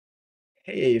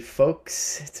Hey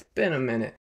folks, it's been a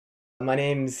minute. My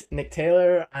name's Nick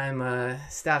Taylor. I'm a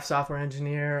staff software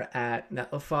engineer at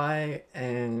Netlify,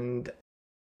 and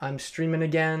I'm streaming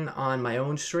again on my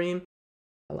own stream,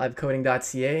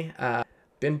 livecoding.ca.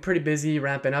 Been pretty busy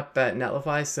ramping up at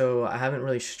Netlify, so I haven't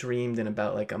really streamed in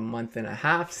about like a month and a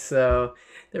half. So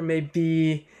there may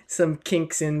be some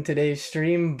kinks in today's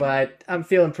stream, but I'm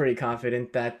feeling pretty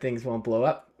confident that things won't blow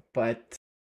up. But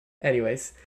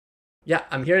anyways, yeah,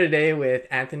 I'm here today with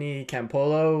Anthony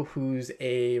Campolo, who's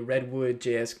a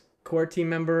RedwoodJS core team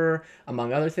member,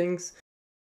 among other things.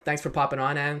 Thanks for popping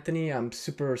on, Anthony. I'm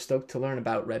super stoked to learn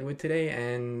about Redwood today,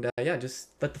 and yeah, just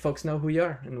let the folks know who you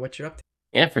are and what you're up to.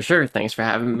 Yeah, for sure. Thanks for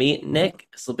having me, Nick.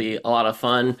 This will be a lot of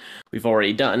fun. We've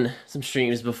already done some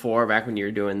streams before, back when you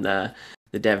were doing the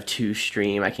Dev 2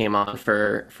 stream. I came on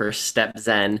for Step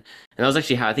Zen, and that was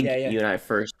actually how I Yeah, think yeah, you and I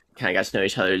first kind of got to know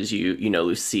each other. Is you know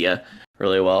Lucia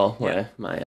really well, yeah.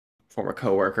 my former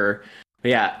coworker.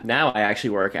 But yeah, now I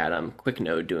actually work at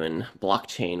QuickNode doing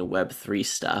blockchain Web3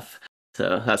 stuff.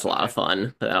 So that's a lot of Okay.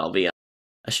 fun. But that'll be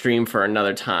a stream for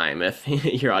another time if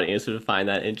your audience would find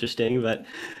that interesting. But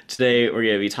today we're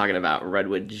going to be talking about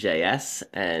RedwoodJS.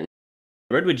 And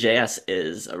RedwoodJS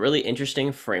is a really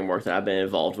interesting framework that I've been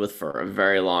involved with for a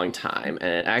very long time. And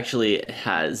it actually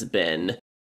has been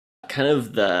kind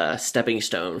of the stepping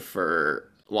stone for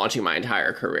launching my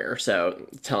entire career. So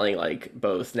telling like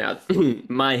both now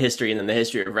my history and then the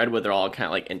history of Redwood, they're all kind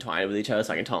of like entwined with each other.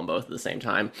 So I can tell them both at the same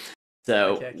time.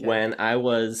 So Okay, okay. when I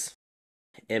was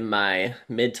in my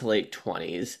mid to late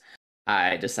 20s,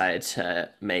 I decided to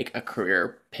make a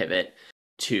career pivot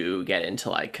to get into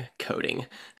like coding.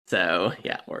 So,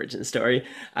 yeah, origin story.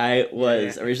 I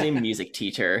Yeah, was originally a music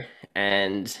teacher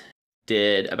and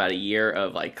did about a year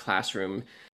of like classroom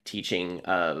teaching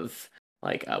of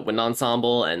like wind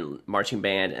ensemble and marching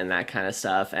band and that kind of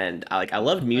stuff. And I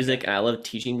loved Okay, music and I loved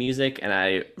teaching music, and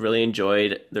I really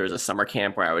enjoyed there was a summer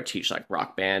camp where I would teach like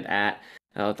rock band at.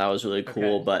 I thought that was really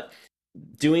okay. cool, but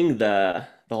doing the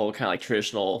whole kind of like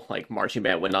traditional like marching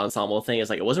band wind ensemble thing is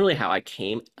like it wasn't really how I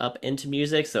came up into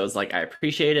music. So it's like I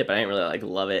appreciate it, but I didn't really like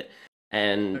love it.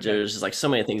 And Okay. there's just like so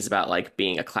many things about like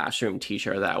being a classroom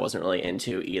teacher that I wasn't really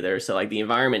into either. So like the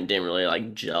environment didn't really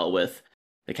like gel with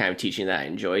the kind of teaching that I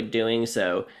enjoyed doing.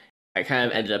 So I kind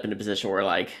of ended up in a position where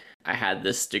like I had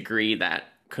this degree that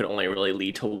could only really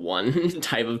lead to one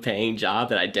type of paying job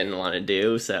that I didn't want to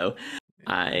do. So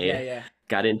Yeah, I yeah.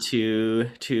 got into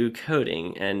to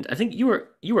coding, and I think you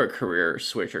were a career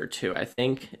switcher too. I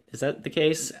think, is that the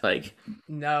case? Like,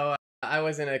 No, I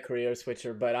wasn't a career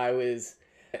switcher, but I was.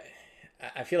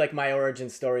 I feel like my origin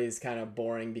story is kind of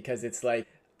boring because it's like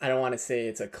I don't want to say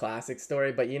it's a classic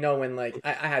story, but you know when like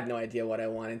I had no idea what I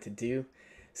wanted to do,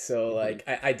 so mhm. like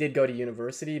I did go to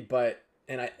university, but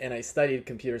and I studied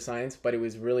computer science, but it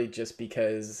was really just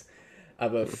because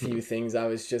of a few Mhm. things. I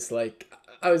was just like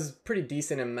I was pretty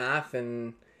decent in math,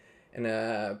 and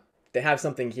they have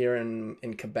something here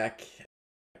in Quebec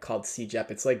called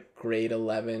CJEP. It's like grade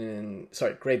 11 and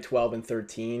sorry, grade 12 and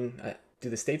 13. Do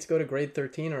the states go to grade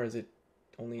 13 or is it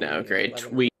No, only great.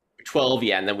 11? We 12,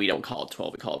 yeah, and then we don't call it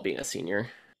 12. We call it being a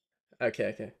senior. Okay,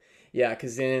 okay. Yeah,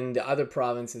 because in the other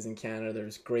provinces in Canada,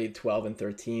 there's grade 12 and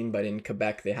 13, but in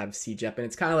Quebec, they have CJEP. And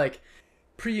it's kind of like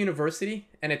pre-university.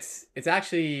 And it's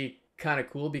actually kind of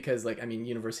cool because, like, I mean,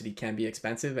 university can be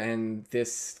expensive, and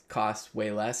this costs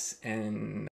way less.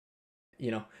 And,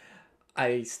 you know,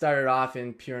 I started off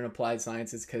in pure and applied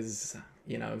sciences because,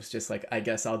 it was just like, I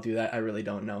guess I'll do that. I really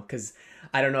don't know. Because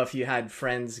I don't know if you had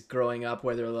friends growing up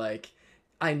where they're like,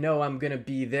 I know I'm going to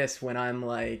be this when I'm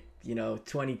like,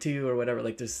 22 or whatever.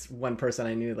 Like, there's one person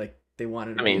I knew, like, they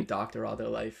wanted to I be a mean, doctor all their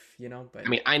life, but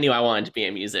I knew I wanted to be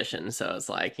a musician, so it's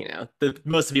like, the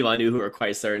most of the people I knew who were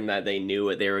quite certain that they knew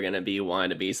what they were gonna be wanted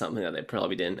to be something that they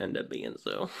probably didn't end up being.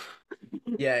 So,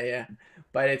 yeah, yeah.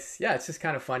 But yeah, it's just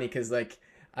kind of funny because, like,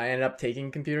 I ended up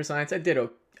taking computer science. I did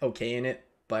okay in it,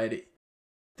 but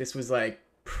this was like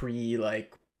pre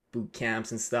like boot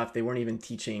camps and stuff. They weren't even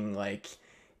teaching like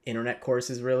internet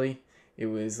courses really. It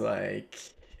was like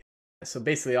so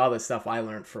basically all the stuff I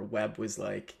learned for web was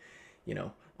like,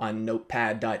 on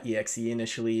notepad.exe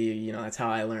initially, that's how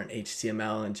I learned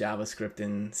HTML and JavaScript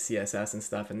and CSS and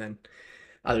stuff, and then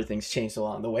other things changed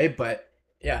along the way, but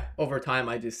yeah, over time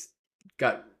I just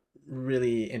got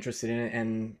really interested in it,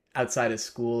 and outside of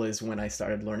school is when I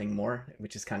started learning more,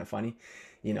 which is kind of funny.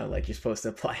 Like you're supposed to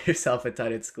apply yourself a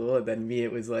ton at school, and then me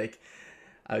it was like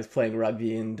I was playing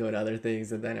rugby and doing other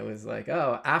things, and then it was like,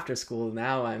 oh, after school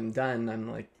now I'm done, I'm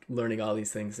like learning all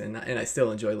these things, and I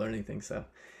still enjoy learning things.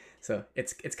 So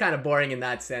it's kind of boring in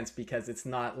that sense because it's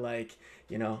not like,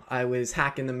 I was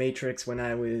hacking the matrix when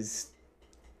I was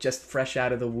just fresh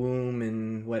out of the womb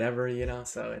and whatever, you know.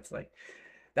 So it's like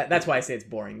that's why I say it's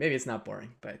boring. Maybe it's not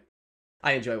boring, but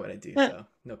I enjoy what I do, Yeah, so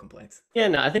no complaints. yeah,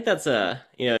 no, I think that's a,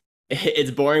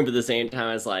 it's boring, but at the same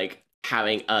time, it's like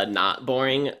having a not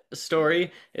boring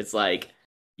story. It's like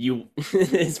you,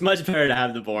 it's much better to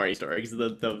have the boring story because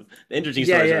the interesting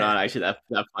Yeah, stories are yeah. not actually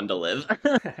that fun to live.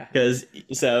 Because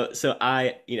so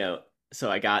I, so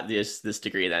I got this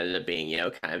degree that ended up being,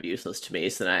 kind of useless to me.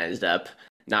 So then I ended up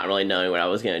not really knowing what I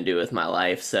was going to do with my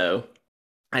life. So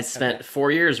I Okay. spent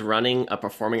 4 years running a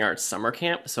performing arts summer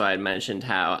camp. So I had mentioned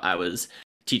how I was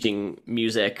teaching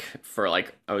music for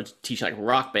like I was teaching like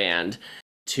rock band Yeah.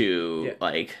 to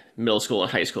like middle school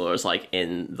and high schoolers like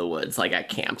in the woods, like at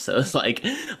camp. So it's like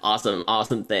awesome,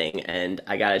 awesome thing. And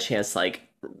I got a chance to like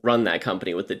run that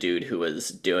company with the dude who was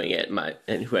doing it,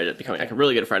 and who ended up becoming like Okay. a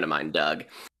really good friend of mine, Doug.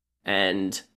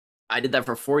 And I did that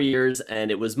for 4 years,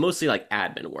 and it was mostly like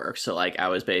admin work. So like I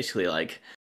was basically like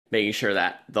making sure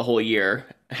that the whole year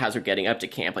as we're getting up to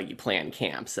camp, like you plan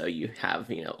camp, so you have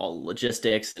all the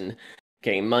logistics and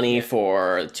getting money Yeah.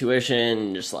 for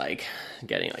tuition, just like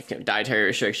getting like dietary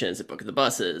restrictions and booking the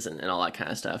buses and all that kind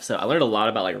of stuff. So I learned a lot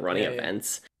about like running Yeah, yeah.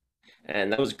 events,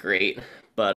 and that was great.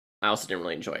 But I also didn't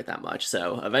really enjoy it that much.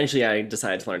 So eventually, I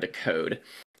decided to learn to code.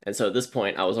 And so at this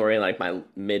point, I was already in like my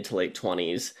mid to late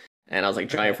 20s, and I was like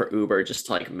driving Okay. for Uber just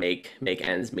to like make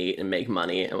ends meet and make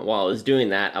money. And while I was doing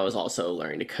that, I was also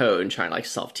learning to code and trying to like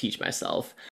self teach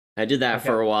myself. I did that Okay.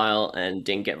 for a while and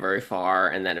didn't get very far,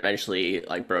 and then eventually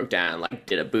like broke down, like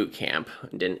did a boot camp,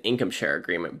 did an income share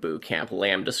agreement boot camp,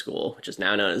 Lambda School, which is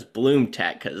now known as Bloom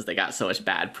Tech because they got so much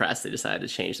bad press they decided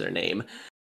to change their name.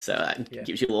 So that Yeah.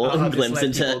 gives you a little I'll just glimpse let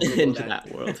into people Google into that.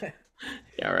 that world.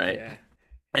 Yeah, right. Yeah.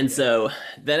 And Yeah. so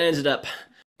then I ended up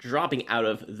dropping out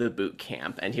of the boot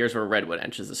camp, and here's where Redwood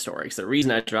enters the story. So the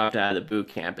reason I dropped out of the boot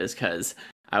camp is because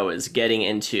I was getting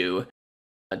into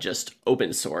just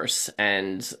open source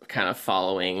and kind of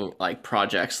following like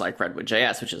projects like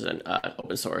RedwoodJS, which is an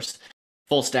open source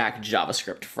full stack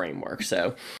JavaScript framework. So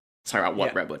let's talk about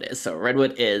what Yeah. Redwood is. So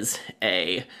Redwood is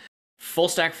a full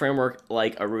stack framework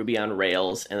like a Ruby on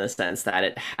Rails in the sense that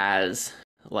it has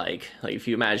like if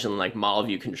you imagine like model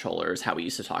view controllers, how we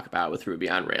used to talk about with Ruby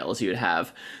on Rails, you would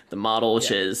have the model,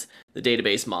 which Yeah. is the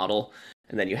database model,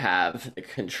 and then you have the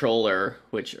controller,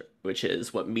 which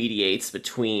is what mediates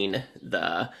between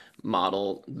the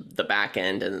model, the back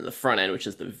end, and then the front end, which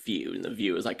is the view. And the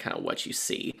view is like kind of what you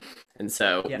see. And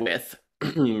so Yeah. with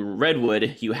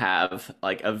Redwood, you have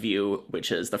like a view,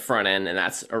 which is the front end, and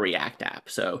that's a React app.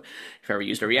 So if you ever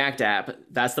used a React app,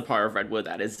 that's the part of Redwood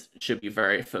that is should be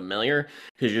very familiar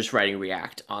because you're just writing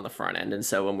React on the front end. And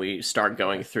so when we start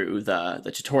going Okay. through the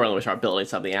tutorial and we start building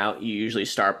something out, you usually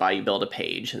start by you build a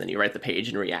page and then you write the page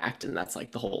in React, and that's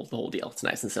like the whole deal. It's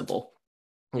nice and simple.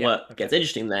 Yeah. What Okay. gets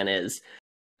interesting then is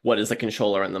what is the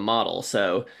controller and the model.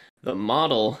 So the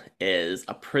model is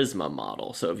a Prisma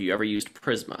model. So have you ever used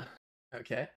Prisma?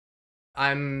 Okay.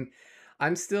 I'm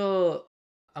I'm still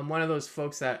I'm one of those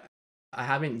folks that I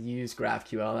haven't used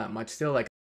GraphQL that much. Still, like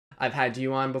I've had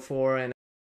you on before and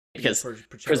used Because Prisma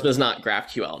Porcello. is not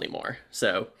GraphQL anymore.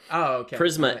 So Oh, okay.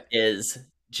 Prisma is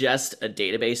just a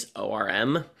database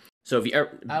ORM. So if you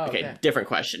ever, Oh, okay, okay. different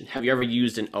question. Have you ever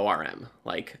used an ORM,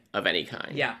 like of any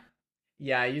kind? Yeah.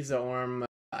 Yeah, I use the ORM.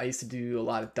 I used to do a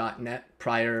lot of .NET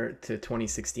prior to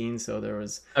 2016, so there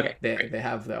was Okay, they great. they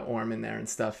have the ORM in there and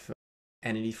stuff.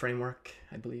 Entity framework,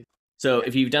 I believe. So Yeah.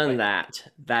 if you've done But that,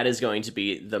 that is going to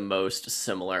be the most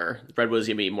similar. Redwood is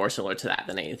going to be more similar to that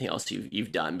than anything else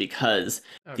you've done because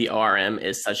the okay. ORM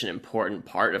is such an important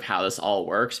part of how this all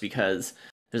works because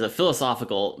there's a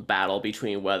philosophical battle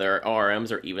between whether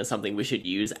ORMs are even something we should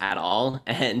use at all.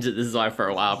 And this is why for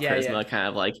a while Yeah, yeah. Prisma kind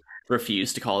of like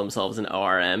refused to call themselves an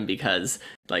ORM because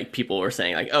like people were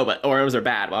saying like, oh, but ORMs are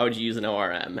bad. Why would you use an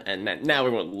ORM? And now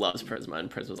everyone loves Prisma, and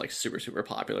Prisma's like super, super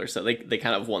popular. So they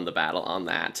kind of won the battle on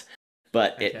that.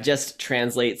 But it Okay. just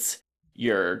translates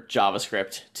your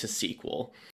JavaScript to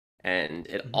SQL. And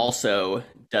it Hmm. also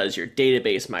does your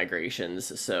database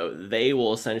migrations. So they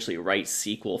will essentially write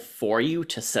SQL for you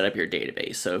to set up your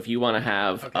database. So if you want to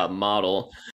have Okay. a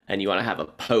model and you want to have a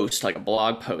post, like a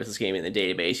blog post that's going to be in the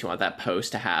database, you want that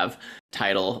post to have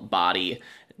title, body,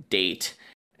 date,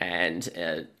 and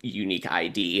a unique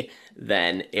ID,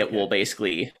 then it will Okay.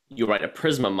 basically you write a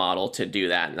Prisma model to do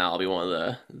that, and that'll be one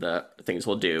of the things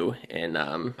we'll do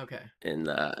Okay. in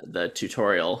the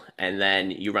tutorial. And then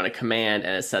you run a command,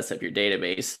 and it sets up your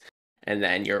database, and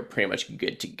then you're pretty much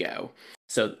good to go.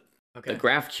 So the Okay.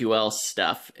 GraphQL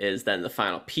stuff is then the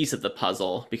final piece of the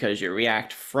puzzle because your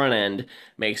React front end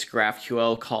makes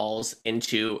GraphQL calls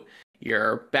into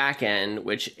your backend,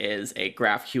 which is a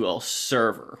GraphQL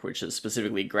server, which is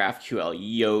specifically GraphQL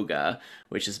Yoga,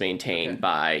 which is Okay. maintained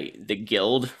by the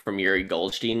Guild from Yuri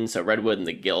Goldstein. So Redwood and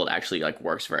the Guild actually like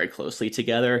works very closely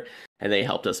together, and they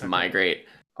helped us Okay. migrate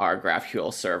our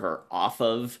GraphQL server off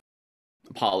of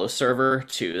Apollo server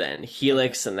to then Okay.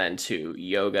 Helix and then to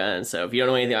Yoga. And so if you don't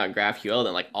know anything about GraphQL,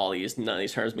 then like none of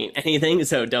these terms mean anything.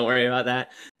 So don't worry about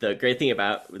that. The great thing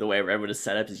about the way Redwood is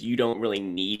set up is you don't really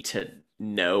need to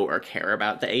know or care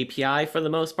about the API for the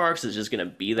most part. So it's just going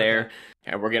to be Okay. there,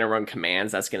 and we're going to run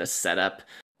commands that's going to set up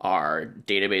our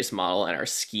database model and our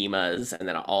schemas and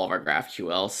then all of our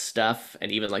GraphQL stuff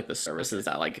and even like the Okay. services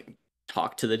that like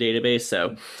talk to the database.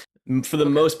 So for the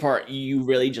Okay. most part, you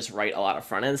really just write a lot of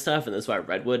front end stuff, and that's why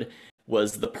Redwood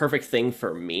was the perfect thing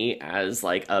for me as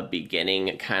like a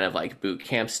beginning kind of like boot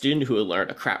camp student who had learned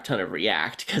a crap ton of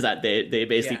React because they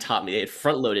basically Yeah. taught me, they had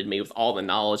front loaded me with all the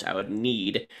knowledge I would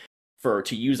need for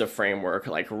to use a framework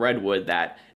like Redwood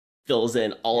that fills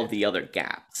in all Yeah. of the other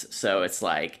gaps. So it's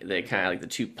like they kind of Okay. like the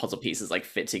two puzzle pieces like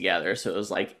fit together. So it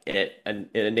was like it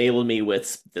enabled me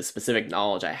with the specific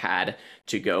knowledge I had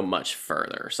to go much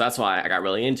further. So that's why I got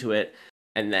really into it.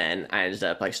 And then I ended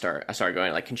up I started going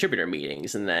to like contributor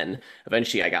meetings, and then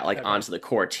eventually I got like Okay. onto the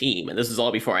core team. And this is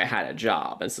all before I had a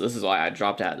job. And so this is why I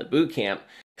dropped out of the boot camp,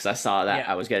 because I saw that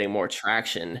Yeah. I was getting more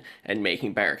traction and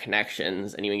making better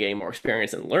connections and even getting more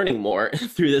experience and learning more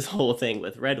through this whole thing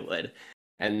with Redwood.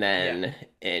 And Yeah. then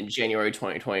in January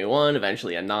 2021,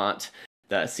 eventually Anant,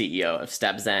 the CEO of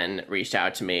StepZen, reached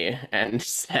out to me and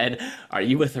said, "Are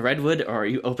you with Redwood or are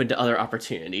you open to other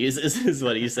opportunities?" Is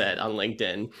what he said on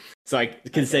LinkedIn. So I can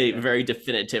Okay. say Yeah. very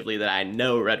definitively that I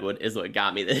know Redwood is what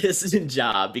got me this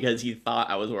job because he thought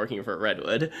I was working for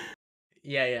Redwood.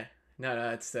 Yeah. Yeah. No, no,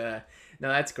 that's no,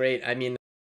 that's great. I mean,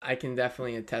 I can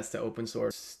definitely attest to open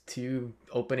source to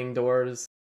opening doors.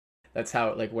 That's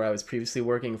how like where I was previously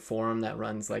working, forum that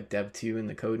runs like Dev2 and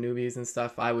the Code Newbies and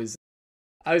stuff. I was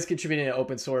contributing to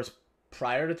open source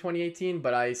prior to 2018,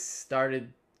 but I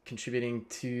started contributing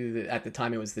to at the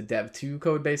time it was the Dev2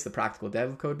 code base, the practical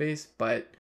dev code base, but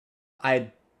I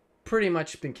had pretty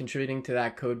much been contributing to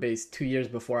that code base 2 years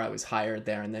before I was hired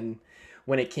there. And then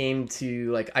when it came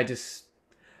to like, I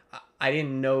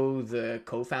didn't know the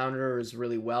co-founders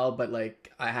really well, but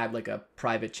like I had like a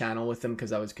private channel with them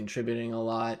because I was contributing a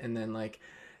lot. And then like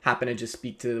happened to just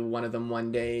speak to one of them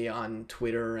one day on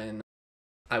Twitter, and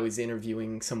I was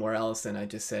interviewing somewhere else and I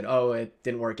just said, "Oh, it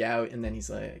didn't work out." And then he's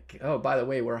like, "Oh, by the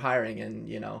way, we're hiring."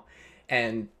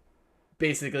 And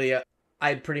basically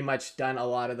I'd pretty much done a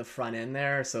lot of the front end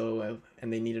there,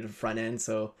 and they needed a front end.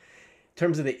 So in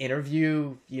terms of the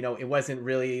interview, it wasn't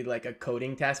really like a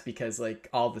coding test because like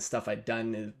all the stuff I'd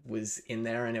done was in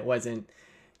there, and it wasn't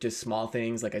just small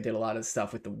things. Like I did a lot of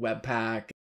stuff with the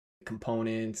Webpack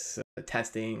components,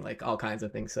 testing, like all kinds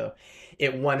of things. So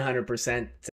it 100%.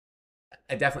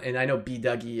 I definitely, and I know B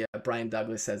Dougie, Brian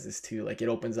Douglas says this too. Like it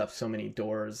opens up so many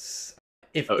doors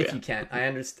if Oh if yeah. you can. I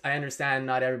understand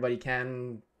not everybody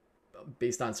can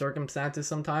based on circumstances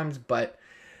sometimes, but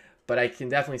I can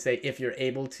definitely say if you're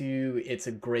able to, it's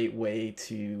a great way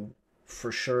to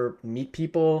for sure meet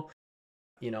people.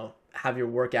 Have your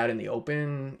work out in the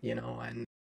open. And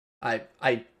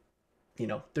I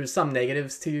there's some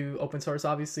negatives to open source,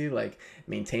 obviously, like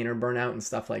maintainer burnout and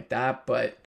stuff like that.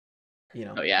 But you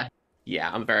know, Oh yeah.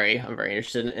 Yeah, I'm very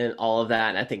interested in all of that,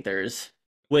 and I think there's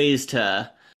ways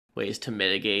to ways to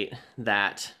mitigate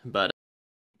that. But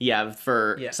yeah,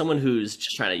 for yeah, someone who's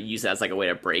just trying to use that as like a way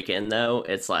to break in though,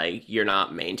 it's like you're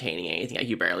not maintaining anything. Like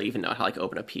you barely even know how to like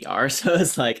open a PR. So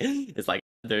it's like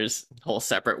there's a whole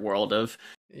separate world of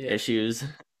yeah, issues.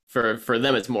 For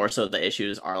them it's more so the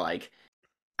issues are like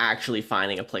actually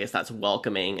finding a place that's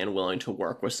welcoming and willing to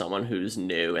work with someone who's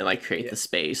new and like create yeah, the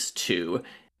space to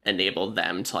enable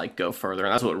them to like go further.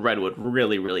 And that's what Redwood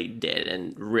really, really did.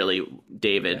 And really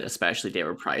David, yeah, especially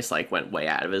David Price, like went way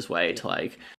out of his way yeah. to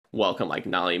like welcome like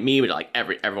not only me, but like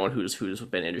everyone who's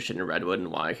been interested in Redwood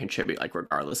and want to contribute, like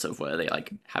regardless of whether they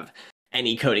like have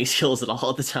any coding skills at all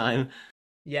at the time.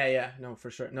 Yeah, yeah, no, for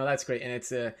sure. No, that's great, and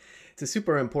it's a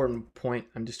super important point.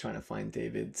 I'm just trying to find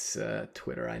David's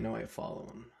Twitter. I know I follow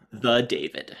him. The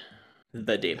David. The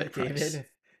The David Price. David.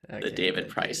 The Okay, David the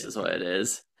Price David. is what it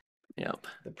is. Yep.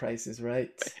 The price is right.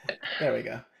 There we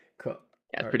go. Cool.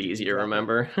 Yeah, All it's right, pretty did you easy to drop it?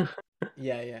 remember.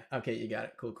 Yeah, yeah. Okay, you got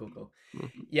it. Cool, cool, cool.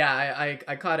 Yeah,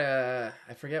 I caught I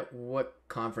forget what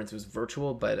conference, it was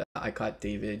virtual, but I caught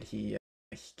David. He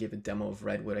gave a demo of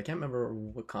Redwood. I can't remember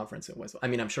what conference it was. I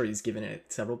mean, I'm sure he's given it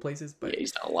at several places, Yeah, but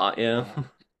he's done a lot. Yeah, uh,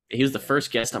 he was the yeah.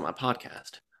 first guest on my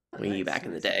podcast way Nice, back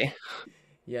in the nice. day.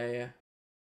 Yeah, yeah.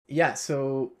 Yeah,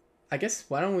 so I guess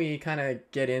why don't we kind of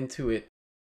get into it?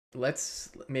 let's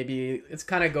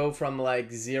kind of go from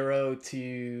like 0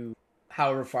 to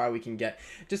however far we can get.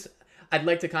 Just I'd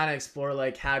like to kind of explore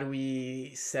like how do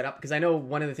we set up, because I know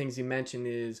one of the things you mentioned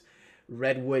is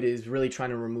Redwood is really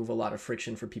trying to remove a lot of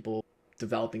friction for people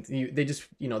developing. They just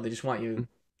want you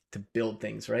to build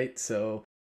things, right? So,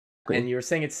 and Exactly. you're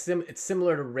saying it's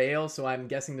similar to Rails, so I'm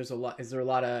guessing there's a lot. Is there a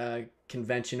lot of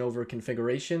convention over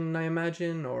configuration, I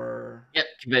imagine, or Yep,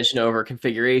 convention over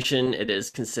configuration. It is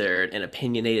considered an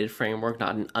opinionated framework,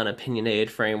 not an unopinionated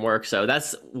framework. So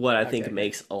that's what I okay, think okay,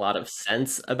 makes a lot of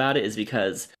sense about it, is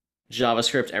because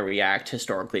JavaScript and React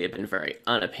historically have been very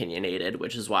unopinionated,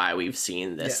 which is why we've seen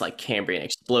yeah, this like Cambrian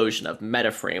explosion of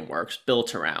meta frameworks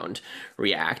built around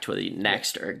React, whether yeah,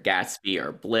 Next or Gatsby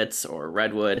or Blitz or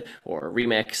Redwood or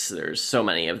Remix. There's so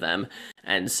many of them.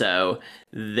 And so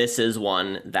this is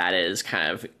one that is kind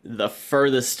of the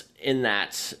furthest in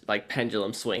that like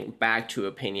pendulum swing back to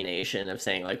opinionation, of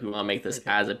saying like we want to make this okay.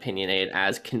 as opinionated,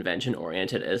 as convention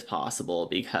oriented as possible,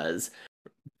 because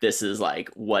this is like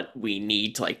what we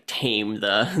need to like tame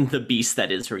the the beast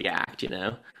that is React, you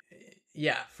know?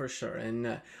 Yeah, for sure.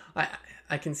 And I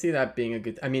I can see that being a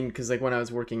good. I mean, because like when I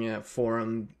was working at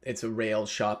Forum, it's a Rails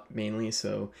shop mainly,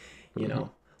 so Mm-hmm. a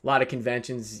lot of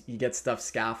conventions, you get stuff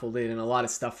scaffolded and a lot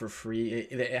of stuff for free.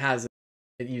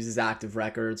 It uses Active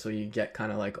Record, so you get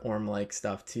kind of like ORM like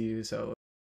stuff too. So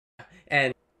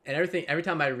and every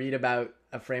time I read about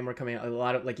a framework coming out, a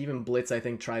lot of like even Blitz I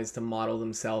think tries to model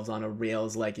themselves on a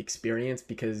Rails like experience,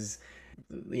 because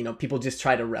people just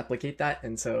try to replicate that,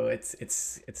 and so it's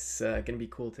gonna be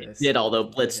cool to Did, see what although we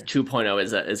can do Blitz here.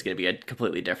 2.0 is going to be a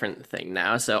completely different thing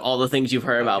now. So all the things you've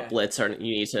heard about Okay. Blitz are, you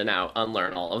need to now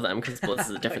unlearn all of them, because Blitz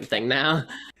is a different Okay. thing now,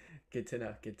 Good to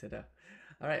know. Good to know.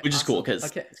 All right. which is cool Awesome. because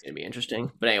Okay. it's going to be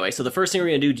interesting. But anyway, so the first thing we're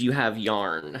going to do you have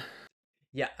Yarn?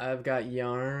 Yeah, I've got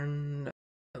Yarn.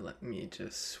 Let me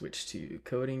just switch to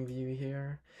coding view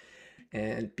here.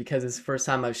 And because it's the first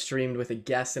time I've streamed with a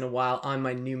guest in a while on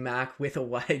my new Mac with a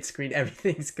widescreen,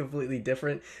 everything's completely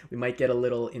different. We might get a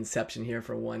little inception here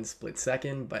for one split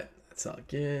second, but that's all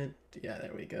good. Yeah,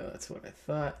 there we go. That's what I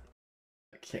thought.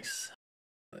 Okay, Nice.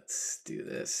 let's do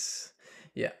this.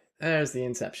 Yeah, there's the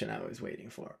inception I was waiting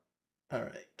for. All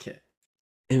right, okay.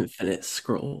 Infinite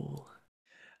scroll.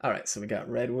 All right, so we got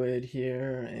Redwood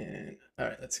here, and all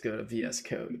right, let's go to VS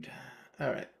Code.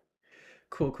 All right,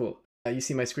 cool, cool. You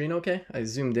see my screen okay? I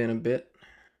zoomed in a bit.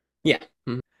 Yeah.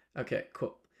 Mhm. Okay,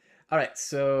 cool. All right,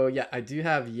 so yeah, I do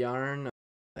have Yarn.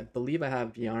 I believe I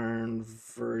have Yarn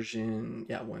version,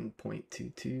 yeah,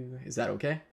 1.22. Is that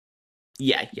okay?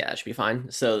 Yeah, that should be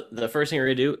fine. So the first thing you're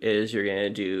gonna do is you're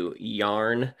gonna do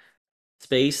yarn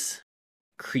space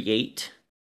create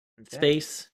Okay,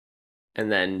 space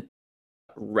and then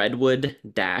redwood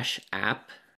dash app.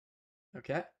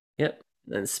 okay. Yep.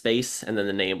 Then space and then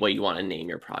the name, what you want to name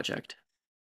your project.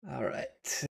 All right.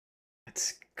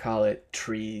 Let's call it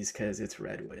trees because it's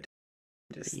Redwood.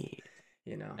 Just, Create.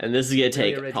 you know, And this is gonna really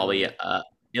take original probably here.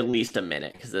 at least a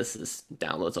minute, because this is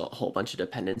downloads a whole bunch of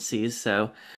dependencies.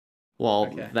 So while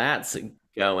Okay, that's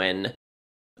going,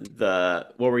 the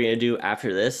what we're going to do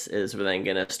after this is we're then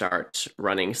going to start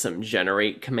running some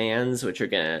generate commands, which are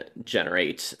going to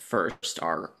generate first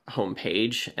our home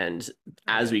page. And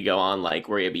as okay. we go on, like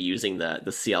we're going to be using the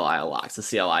CLI a lot. So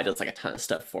CLI does like a ton of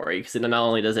stuff for you, because not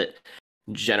only does it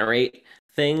generate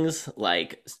things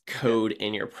like Okay. code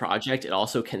in your project, it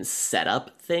also can set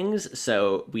up things.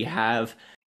 So we have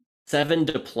 7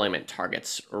 deployment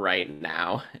targets right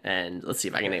now, and let's see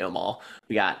if I can Okay. name them all.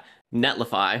 We got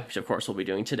Netlify, which of course we'll be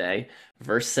doing today,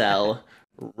 Vercel,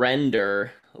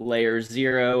 Render, Layer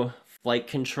Zero, Flight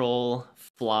Control,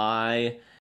 Fly,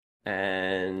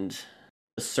 and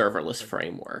the serverless Okay.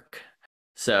 framework.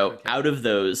 So Okay. out of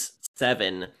those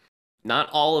 7, not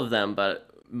all of them, but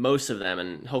most of them,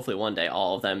 and hopefully one day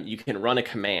all of them, you can run a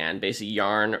command, basically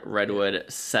yarn, Yeah. redwood,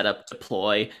 setup,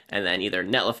 deploy, and then either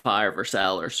Netlify or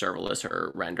Vercel or serverless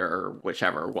or render or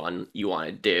whichever one you want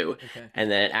to do. Okay. And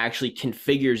then it actually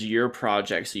configures your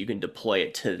project so you can deploy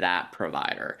it to that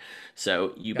provider.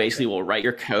 So you basically Gotcha. will write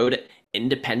your code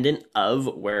independent of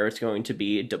where it's going to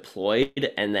be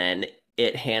deployed, and then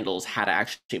it handles how to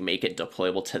actually make it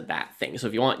deployable to that thing. So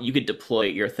if you want, you could deploy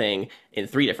your thing in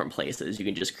 3 different places. You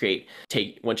can just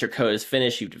once your code is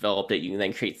finished, you've developed it, you can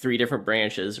then create 3 different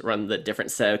branches, run the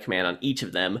different set of command on each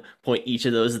of them, point each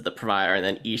of those at the provider, and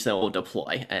then each of them will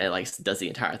deploy, and it like does the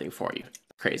entire thing for you.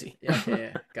 Crazy. Yeah. Okay.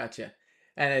 Yeah. Gotcha.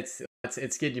 And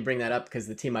it's good you bring that up because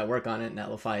the team I work on at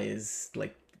Netlify is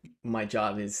like my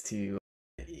job is to,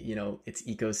 it's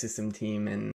ecosystem team,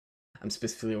 and I'm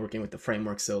specifically working with the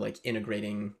framework, so like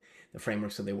integrating the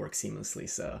framework so they work seamlessly.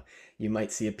 So you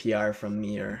might see a PR from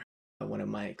me or one of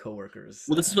my coworkers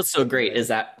Well, this is what's so in great is Reddit.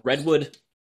 that Redwood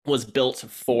was built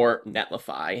for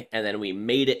Netlify, and then we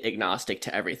made it agnostic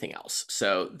to everything else.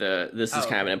 So this is Oh,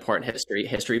 kind of an okay. important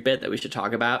history bit that we should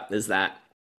talk about is that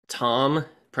Tom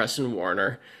Preston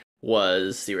Warner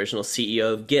was the original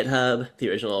CEO of GitHub, the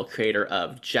original creator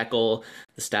of Jekyll,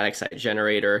 the static site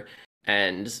generator,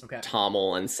 and Okay.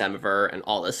 Toml and Semver and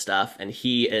all this stuff. And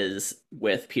he is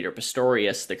with Peter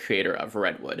Pistorius, the creator of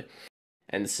Redwood.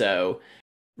 And so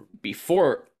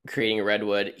before creating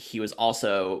Redwood, he was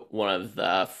also one of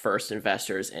the first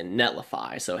investors in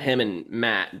Netlify. So him and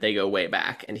Matt, they go way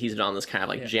back, and he's been on this kind of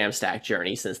like Yeah. Jamstack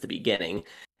journey since the beginning.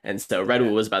 And so Redwood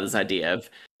Okay. was about this idea of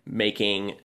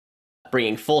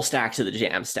bringing full stack to the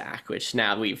Jamstack, which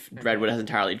now Okay. Redwood has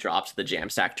entirely dropped the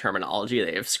Jamstack terminology.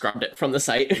 They have scrubbed it from the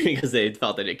site because they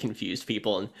felt that it confused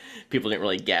people, and people didn't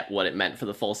really get what it meant for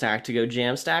the full stack to go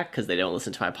Jamstack because they don't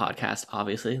listen to my podcast,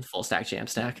 obviously, Full Stack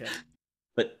Jamstack. Okay.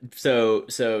 But so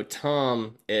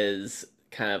Tom is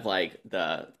kind of like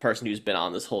the person who's been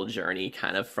on this whole journey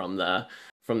kind of from the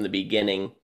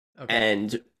beginning. Okay.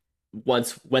 And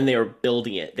when they were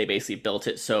building it, they basically built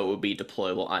it so it would be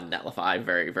deployable on Netlify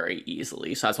very, very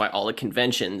easily. So that's why all the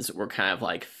conventions were kind of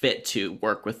like fit to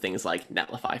work with things like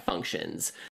Netlify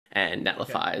functions and Okay.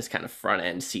 Netlify's kind of front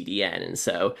end CDN. And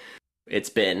so it's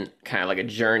been kind of like a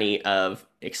journey of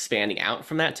expanding out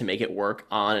from that to make it work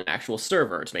on an actual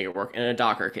server, to make it work in a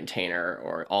Docker container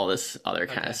or all this other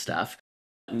kind of Okay. stuff.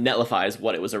 Netlify is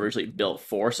what it was originally built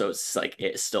for, so it's like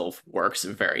it still works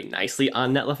very nicely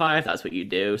on Netlify if that's what you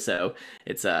do. So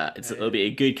it'll Yeah. be a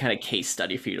good kind of case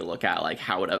study for you to look at, like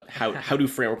how do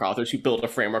framework authors who build a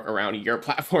framework around your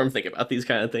platform think about these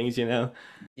kind of things, you know?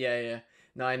 Yeah, yeah.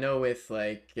 No, I know with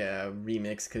like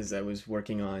Remix because I was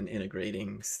working on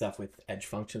integrating stuff with edge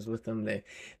functions with them.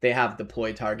 They have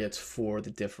deploy targets for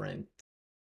the different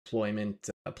deployment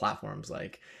platforms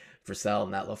like Vercel,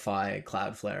 Netlify,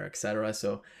 Cloudflare, etc.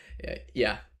 So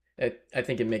yeah, I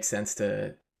think it makes sense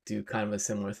to do kind of a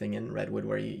similar thing in Redwood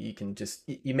where you can just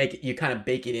you make it, you kind of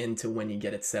bake it into when you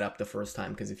get it set up the first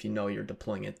time because if you know you're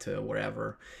deploying it to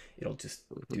wherever, it'll just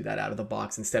do that out of the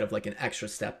box instead of like an extra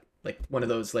step, like one of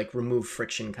those like remove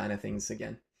friction kind of things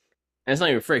again. And it's not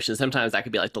even friction. Sometimes that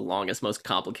could be like the longest, most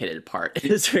complicated part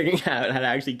is figuring out how to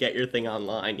actually get your thing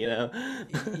online, you know?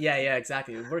 Yeah, yeah,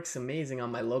 exactly. It works amazing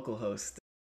on my local host.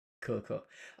 Cool, cool.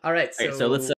 All right, All right, so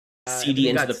let's so CD everything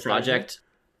into got the started here. project.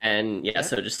 And yeah, Yeah.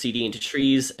 so just CD into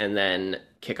trees and then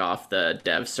kick off the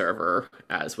dev server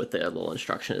as with the little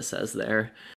instruction it says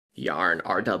there. Yarn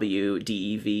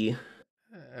RWDEV.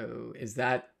 Oh, is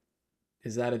that a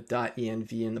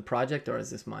 .env in the project or is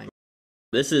this mine?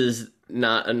 This is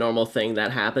not a normal thing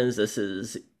that happens. This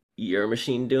is your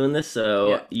machine doing this, Yeah.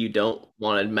 so you don't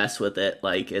want to mess with it.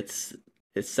 Like it's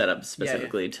set up Yeah, yeah.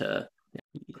 specifically to.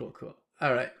 Cool, cool.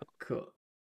 All right, cool.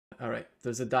 All right.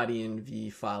 There's a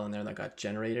 .env file in there that got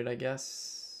generated, I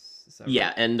guess. Is that Yeah,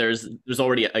 right? and there's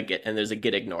already a git and there's a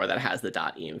git ignore that has the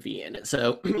 .env in it.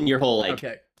 So your whole like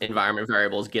Okay. environment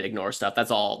variables, git ignore stuff,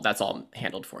 that's all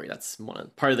handled for you. That's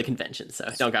part of the convention. So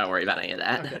don't gotta worry about any of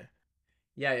that. Okay.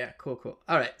 Yeah, yeah. Cool, cool.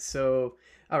 All right. So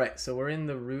we're in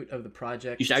the root of the You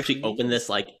project should actually open this trees.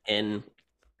 like in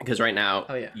because right now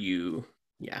Oh yeah.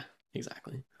 yeah,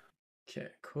 exactly. Okay,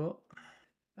 cool.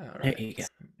 All There you go. right.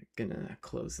 I'm gonna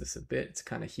close this a bit. It's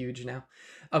kind of huge now.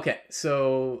 Okay,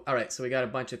 so all right, so we got a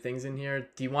bunch of things in here.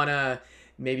 Do you want to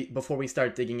maybe before we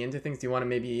start digging into things, do you want to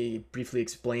maybe briefly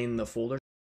explain the folder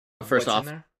of First what's in off,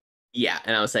 there? yeah,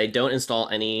 and I would say don't install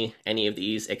any of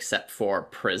these except for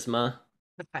Prisma.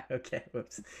 Okay,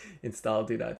 whoops. Install,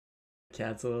 do that.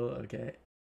 Cancel. Okay,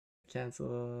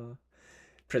 cancel.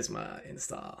 Prisma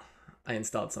install. I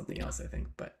installed something else, I think,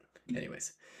 but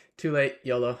anyways, too late.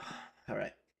 YOLO. All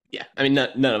right. Yeah, I mean none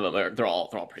of them are they're all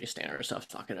pretty standard stuff.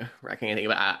 It's not gonna wreck anything,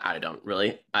 but I don't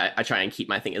really I try and keep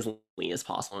my thing as lean as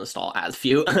possible and install as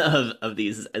few of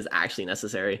these as actually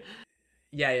necessary.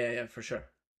 Yeah, yeah, yeah, for sure.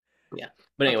 Yeah.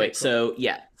 But Okay, anyway, cool. so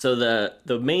yeah, so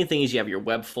the main thing is you have your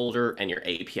web folder and your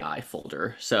API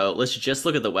folder. So let's just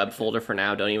look at the web Okay. folder for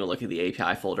now. Don't even look at the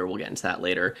API folder. We'll get into that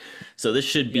later. So this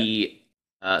should Yeah. be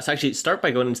so actually start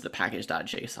by going into the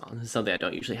package.json. This is something I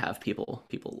don't usually have people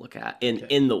look at Okay.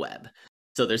 in the web.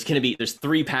 So there's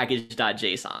three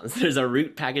package.jsons. There's a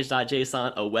root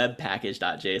package.json, a web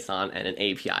package.json, and an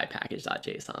API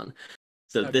package.json.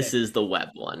 So this Okay. is the web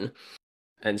one.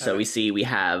 And All so we right. see we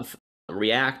have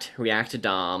React to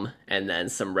DOM, and then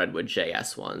some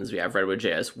RedwoodJS ones. We have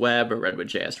RedwoodJS Web,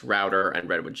 RedwoodJS Router, and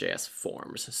RedwoodJS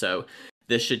Forms. So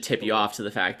this should tip Cool, you cool. off to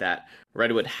the fact that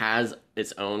Redwood has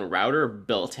its own router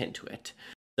built into it.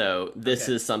 So this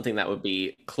Okay. is something that would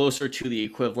be closer to the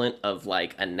equivalent of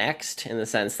like a Next in the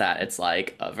sense that it's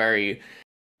like a very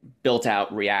built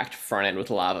out React front end with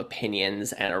a lot of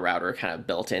opinions and a router kind of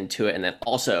built into it, and then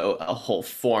also a whole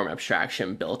form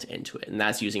abstraction built into it, and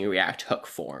that's using React hook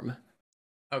form.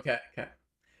 Okay. Okay.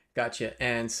 Gotcha.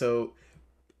 And so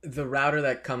the router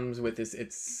that comes with this,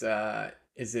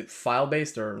 is it file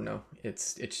based or no?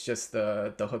 It's just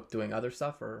the hook doing other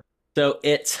stuff or So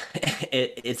it's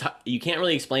it's you can't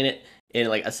really explain it in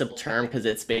like a simple term because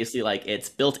it's basically like it's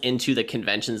built into the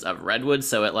conventions of Redwood.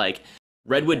 So it like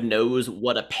Redwood okay. knows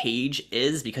what a page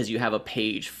is because you have a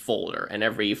page folder, and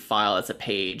every file that's a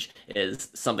page is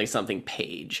something something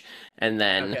page. And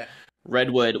then Okay.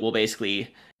 Redwood will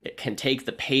basically it can take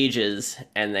the pages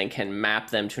and then can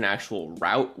map them to an actual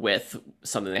route with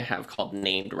something they have called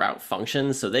named route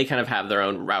functions. So they kind of have their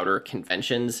own router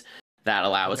conventions that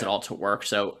allows it Okay. all to work.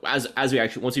 So as we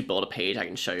actually once we build a page, I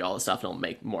can show you all the stuff and it'll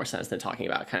make more sense than talking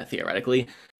about kind of theoretically.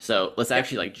 So let's Yeah.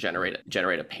 actually like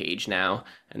generate a page now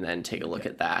and then take a look Okay.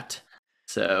 at that.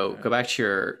 So All go right. back to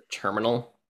your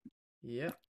terminal. Yeah.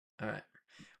 All right.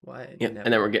 Why it Yep. didn't have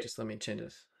And it then work? Just let me change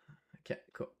this. Okay.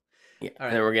 Cool. yeah, All and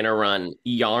right. then we're gonna run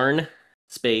yarn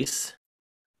space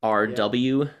Yeah.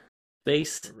 rw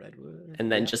space For Redwood.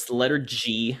 and then Yeah. just the letter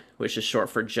G, which is short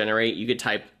for generate. You could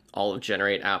type all of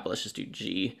generate app, but let's just do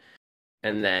G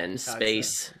and Okay. then Oh, it's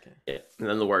space, okay. yeah, and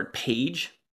then the word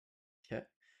page. Okay.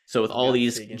 So with I've all got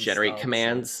these Fig generate installed, so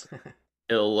commands,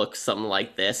 it'll look something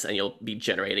like this, and you'll be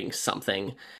generating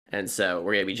something. And so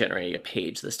we're gonna be generating a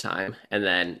page this time, and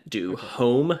then do okay.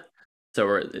 home.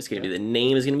 So it's gonna Yeah. be the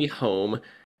name is gonna be home,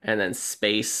 and then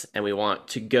space, and we want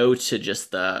to go to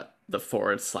just the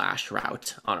forward slash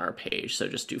route on our page. So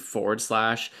just do forward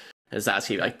slash, as that's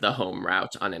gonna be Okay. like the home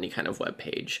route on any kind of web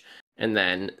page, and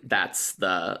then that's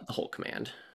the whole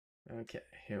command. Okay.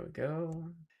 Here we go.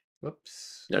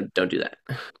 Whoops. No, don't do that.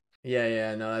 Yeah.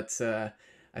 Yeah. No, that's I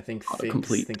think Fig's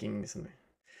Autocomplete. thinking something.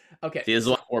 Okay. See, this is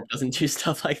why So Warp doesn't do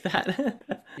stuff like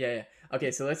that. yeah. Yeah.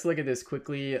 Okay. So let's look at this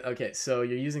quickly. Okay. So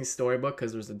you're using Storybook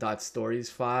because there's a .stories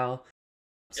file.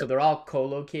 So Yep. they're all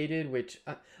co-located, which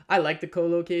I like the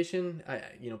co-location.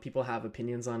 People have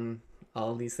opinions on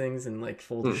all these things and like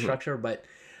folder Hmm. structure, but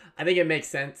I think it makes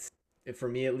sense for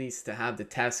me at least to have the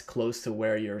test close to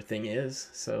where your thing is.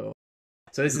 So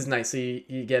this is nice. So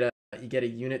you get a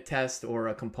unit test or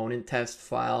a component test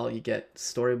file, you get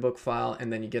storybook file,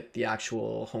 and then you get the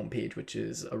actual homepage, which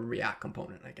is a React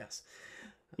component, I guess.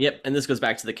 Yep, and this goes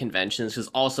back to the conventions because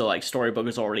also like Storybook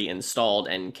is already installed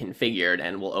and configured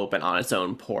and will open on its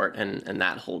own port and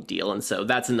that whole deal. And so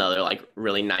that's another like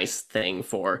really nice thing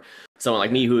for someone like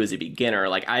Yeah. me who is a beginner.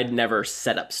 Like I'd never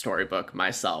set up Storybook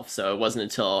myself, so it wasn't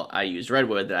until I used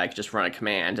Redwood that I could just run a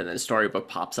command and then Storybook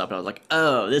pops up and I was like,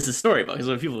 oh, this is Storybook. This is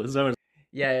what people so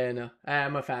Yeah, yeah, no.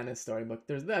 I'm a fan of Storybook.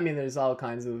 There's all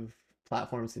kinds of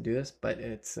platforms to do this, but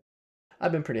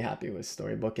I've been pretty happy with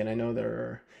Storybook, and I know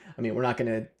we're not going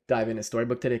to dive into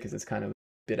Storybook today because it's kind of a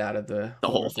bit out of the what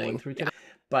whole we're going thing. through Yeah. today.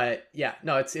 But yeah,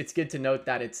 no, it's good to note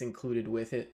that it's included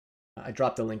with it. I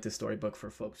dropped a link to Storybook for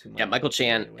folks who Yeah, might not Michael be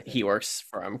Chan, familiar with it. he works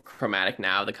from Chromatic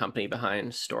now, the company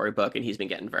behind Storybook, and he's been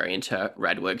getting very into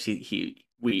Redwood. 'Cause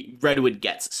Redwood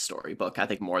gets Storybook, I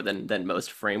think, more than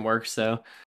most frameworks. So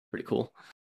pretty cool.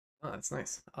 Oh, that's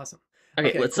nice. Awesome. Okay,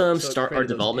 Okay, let's cool. So it start our created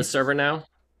those development pages. server now.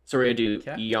 So we're gonna do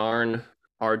Okay. yarn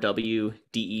rw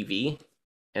dev,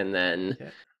 and then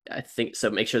Okay. I think so.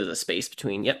 Make sure there's a space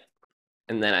between. Yep,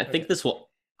 and then I think Okay. this will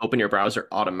open your browser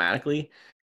automatically,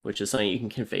 which is something you can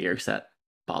configure because that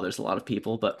bothers a lot of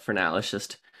people. But for now, let's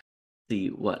just see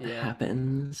what Yeah.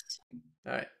 happens.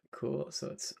 All right, cool. So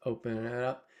let's open it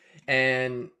up.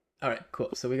 And all right, cool.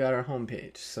 So we got our home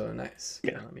page. So nice.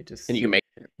 Yeah, Let me and just, you can make.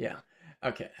 yeah.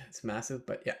 Okay, it's massive,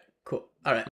 but yeah, cool.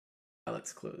 All right,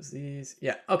 let's close these.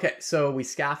 Yeah, okay. So we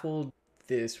scaffold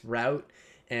this route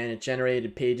and it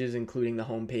generated pages, including the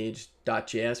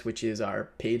homepage.js, which is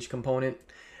our page component,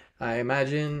 I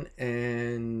imagine.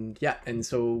 And yeah, and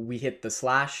so we hit the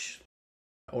slash,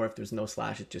 or if there's no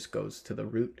slash, it just goes to the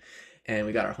root, and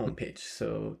we got our homepage.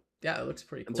 So yeah, it looks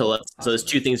pretty So cool. there's Awesome,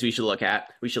 two man. things we should look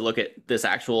at. We should look at this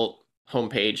actual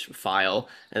homepage file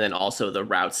and then also the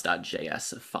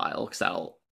routes.js file because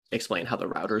that'll explain how the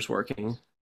router's working.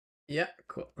 Yeah,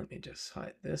 cool. Let me just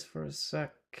hide this for a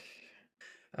sec.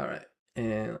 All right,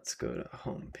 and let's go to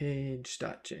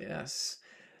homepage.js.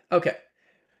 Okay,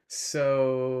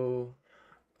 so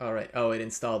all right. Oh, it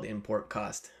installed import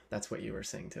cost. That's what you were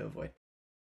saying to avoid.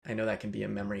 I know that can be a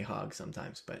memory hog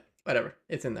sometimes, but whatever.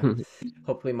 It's in there.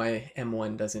 Hopefully my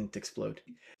M1 doesn't explode.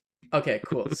 Okay,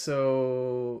 cool.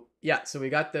 So yeah, so we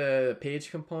got the page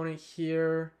component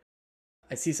here.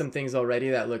 I see some things already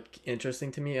that look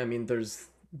interesting to me. I mean, there's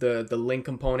the link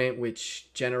component which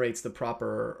generates the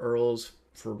proper URLs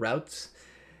for routes,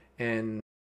 and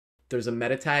there's a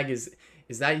meta tag. Is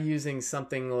that using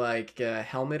something like a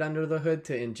helmet under the hood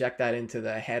to inject that into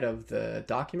the head of the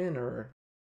document, or?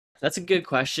 That's a good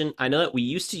question. I know that we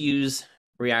used to use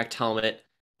React Helmet,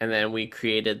 and then we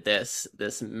created this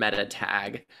meta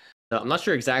tag. So I'm not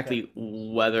sure Okay. exactly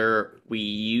whether we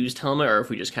used Helmet or if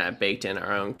we just kind of baked in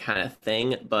our own kind of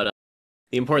thing. But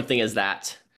the important thing is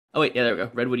that, oh wait, yeah, there we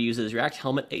go. Redwood uses React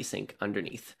Helmet async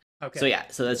underneath. So Okay. yeah,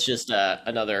 so that's just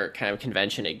another kind of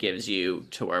convention it gives you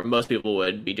to where most people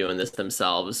would be doing this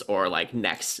themselves, or like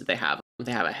Next they have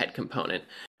a head component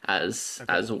Okay.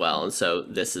 as well. And so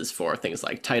this is for things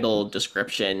like title,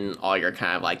 description, all your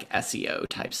kind of like SEO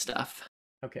type stuff.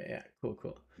 Okay. Yeah. Cool.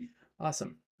 Cool.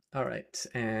 Awesome. All right.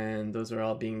 And those are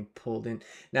all being pulled in.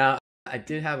 Now, I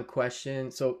did have a question.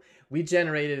 So we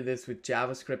generated this with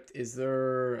JavaScript. Is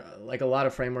there like a lot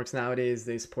of frameworks nowadays,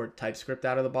 they support TypeScript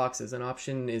out of the box as an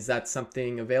option? Is that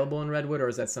something available in Redwood, or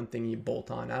is that something you bolt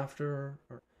on after?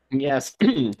 Or? Yes,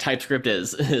 TypeScript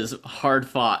is hard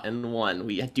fought and won.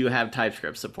 We do have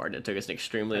TypeScript support. It took us an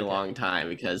extremely Okay. long time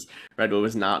because Redwood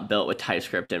was not built with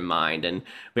TypeScript in mind. And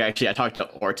I talked to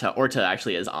Orta. Orta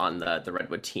actually is on the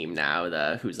Redwood team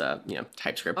now, who's a Oh,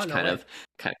 TypeScript no way.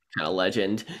 kind of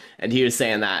legend. And he was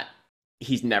saying that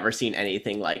he's never seen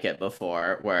anything like it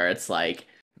before, where it's like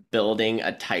building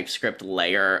a TypeScript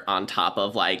layer on top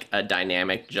of like a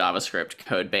dynamic JavaScript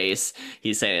code base.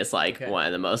 He's saying it's like Okay. one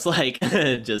of the most like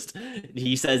just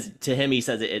he says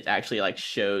it actually like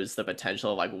shows the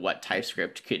potential of like what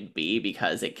TypeScript could be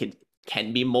because it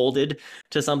can be molded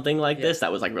to something like Yeah. this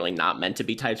that was like really not meant to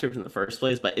be TypeScript in the first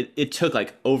place. But it took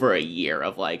like over a year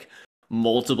of like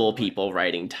multiple No way. people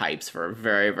writing types for a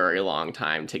very, very long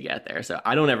time to get there. So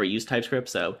I don't ever use TypeScript,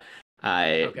 so we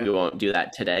Okay. won't do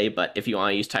that today. But if you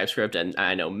want to use TypeScript, and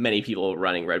I know many people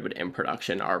running Redwood in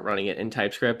production are running it in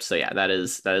TypeScript, so yeah, that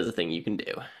is a thing you can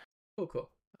do. Cool. Cool.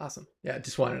 Awesome. Yeah.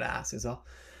 Just wanted to ask is all.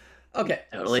 Okay.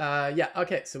 Totally. Yeah.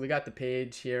 Okay. So we got the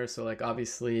page here. So like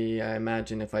obviously, I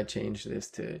imagine if I change this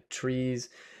to trees,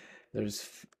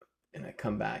 there's, and I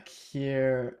come back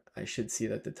here, I should see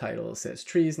that the title says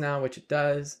trees now, which it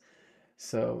does.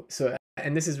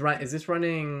 And this is this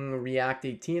running React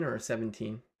 18 or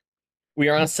 17? We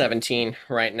are on 17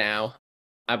 right now.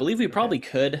 I believe we Okay. probably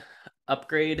could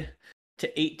upgrade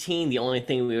to 18. The only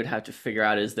thing we would have to figure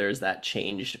out is there's that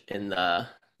change in the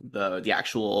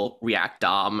actual React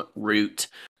DOM root.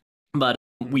 But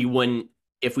we Hmm. wouldn't,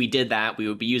 if we did that, we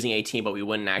would be using 18, but we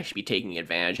wouldn't actually be taking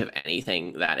advantage of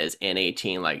anything that is in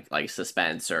 18, like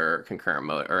suspense or concurrent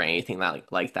mode or anything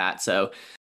like that. So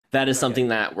that is Okay. something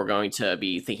that we're going to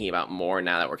be thinking about more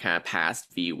now that we're kind of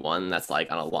past V1. That's like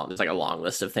on a long, there's like a long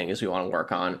list of things we want to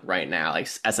work on right now. Like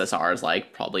SSR is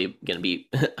like probably going to be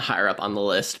higher up on the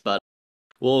list, but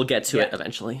we'll get to it Yeah.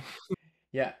 eventually.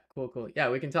 Yeah. Cool. Cool. Yeah.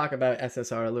 We can talk about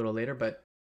SSR a little later, but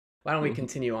why don't we Mhm.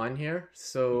 continue on here?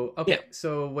 So, Yeah. okay.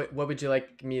 So what would you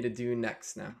like me to do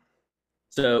next now?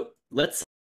 So let's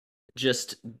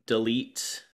just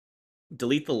delete the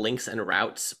links and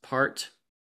routes part.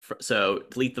 So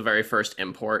delete the very first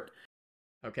import.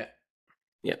 Okay.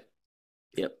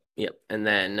 Yep, yep. And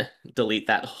then delete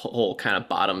that whole kind of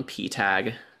bottom p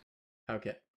tag.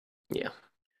 Okay. Yeah.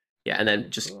 Yeah, and then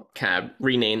just Cool. kind of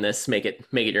rename this, make it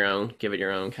your own, give it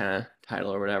your own kind of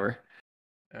title or whatever.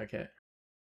 Okay.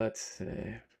 Let's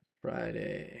say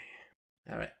Friday.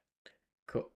 All right.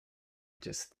 Cool.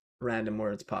 Just random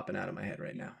words popping out of my head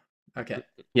right now. Okay.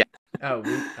 Yeah, Oh,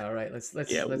 woot. All right. Let's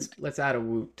let's yeah, let's let's add a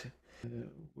woot.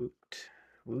 Woot.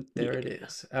 Woot. There it yeah.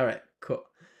 is. All right. Cool. All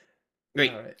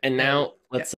Great. right. And And now yeah.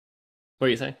 let's. What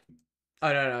do you say?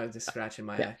 Oh no, no, just scratching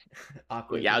my Yeah, eye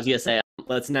cool. Yeah, I awkwardly. was gonna say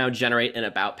let's now generate an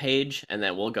about page, and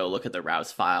then we'll go look at the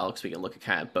routes file because we can look at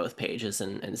kind of both pages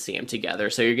and see them together.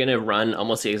 So you're gonna run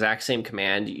almost the exact same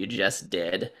command you just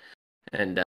did,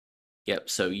 and yep.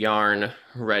 So yarn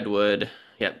redwood,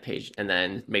 yep, page, and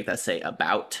then make that say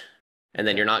about. And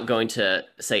then Okay. you're not going to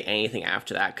say anything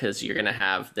after that because you're going to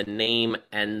have the name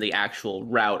and the actual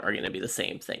route are going to be the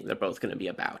same thing. They're both going to be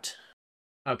about.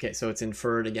 Okay. So it's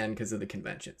inferred again because of the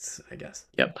conventions, I guess.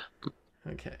 Yep.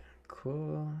 Okay.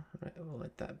 Cool. All right. We'll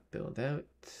let that build out.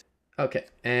 Okay.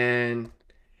 And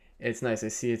it's nice. I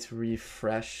see it's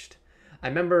refreshed. I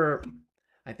remember.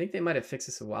 I think they might have fixed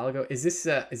this a while ago. Is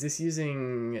this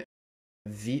using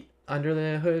Vite under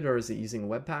the hood, or is it using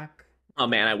Webpack? Oh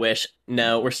man, I wish.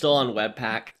 No, we're still on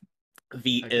Webpack.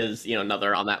 V Okay. is,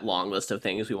 another on that long list of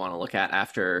things we want to look at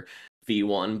after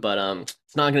V1, but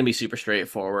it's not going to be super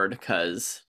straightforward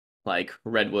because like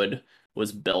Redwood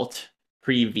was built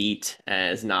pre-Vite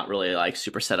and is not really like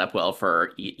super set up well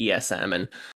for ESM and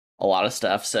a lot of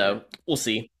stuff. Okay. So we'll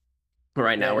see. But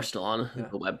right now we're Yeah. still on Yeah.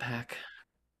 the Webpack.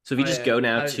 So if you Oh just yeah. go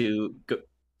now I, to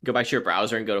go back to your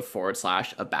browser and go to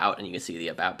 /about, and you can see the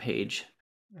about page.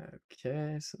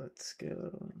 okay. So let's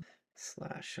go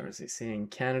slash. Or is it saying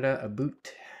Canada a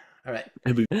boot? All right.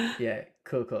 Yeah.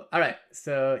 Cool. Cool. All right.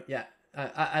 So yeah.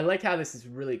 I like how this is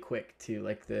really quick too.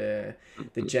 Like the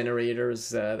generators.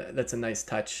 That's a nice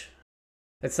touch.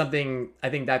 That's something I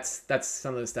think that's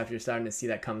some of the stuff you're starting to see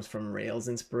that comes from Rails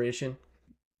inspiration.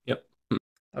 Yep.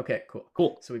 Okay, cool.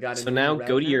 Cool. So we got a So new now route now.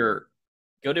 go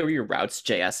to your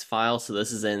routes.js file. So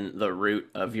this is in the root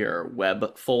of your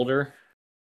web folder.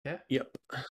 Yeah. Yep.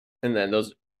 And then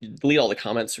those delete all the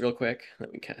comments real quick.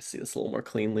 Let me kind of see this a little more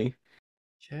cleanly.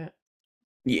 Yeah.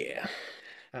 Yeah.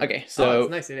 All right. Okay, Oh, it's so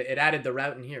nice. It added the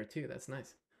route in here too. That's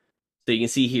nice. so you can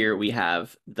see here we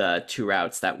have the two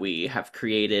routes that we have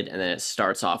created, and then it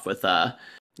starts off with a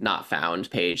not found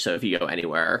page. So if you go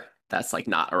anywhere that's like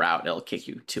not a route, it'll kick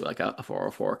you to like a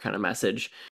 404 kind of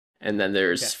message. And then Okay.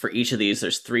 there's for each of these,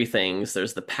 there's three things.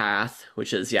 There's the path,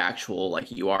 which is the actual like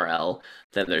URL.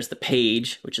 Then there's the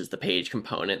page, which is the page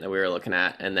component that we were looking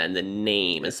at, and then the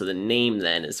name. Yeah. And so the name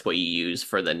then is what you use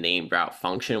for the named route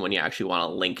function when you actually want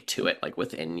to link to it, like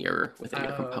within your Oh,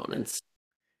 okay. components.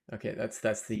 Okay, that's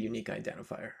the unique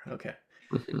identifier. Okay.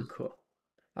 Mhm. Cool.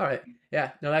 All right.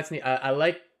 Yeah. No, that's neat. I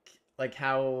like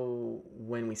how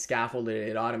when we scaffolded it,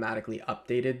 it automatically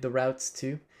updated the routes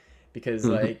too, because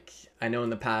Mhm. like I know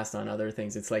in the past on other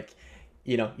things, it's like,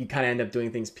 you kind of end up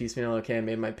doing things piecemeal. Okay, I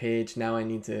made my page. Now I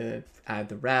need to add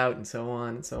the route and so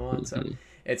on and so on. So Mhm.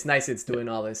 it's nice it's Yeah. doing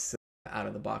all this out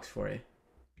of the box for you.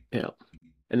 Yeah.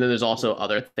 And then there's also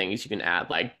other things you can add,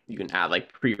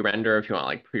 like pre-render if you want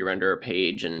like pre-render a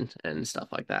page and stuff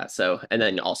like that. So and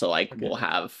then also like Okay. we'll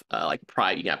have like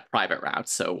private you have private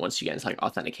routes. So once you get into like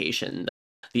authentication,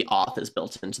 the auth is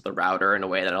built into the router in a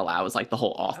way that allows like the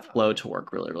whole auth Oh, flow okay. to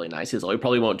work really, really nicely. So we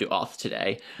probably won't do auth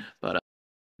today, but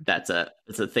it's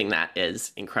a thing that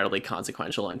is incredibly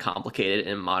consequential and complicated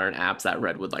in modern apps that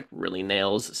Redwood like really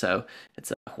nails. So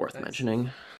it's worth Nice. mentioning.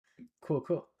 Cool,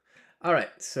 cool. All right,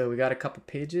 so we got a couple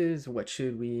pages. What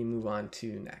should we move on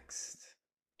to next?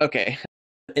 Okay,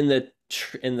 in the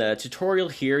tutorial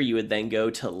here, you would then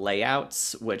go to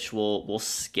layouts, which we'll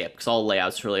skip because all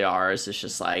layouts really are is it's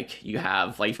just like you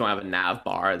have like if you want to have a nav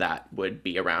bar that would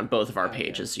be around both of our Okay.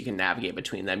 pages, so you can navigate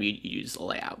between them. You use a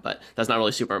layout, but that's not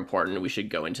really super important. We should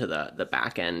go into the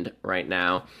back end right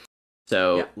now. Yeah.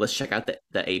 So let's check out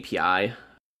the API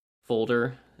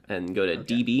folder and go to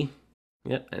Okay. DB.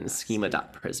 Yep, and Schema.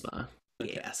 schema.prisma.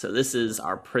 Okay. Yeah, so this is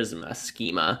our Prisma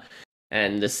schema,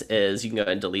 and this is you can go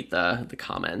ahead and delete the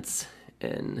comments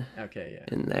in Okay.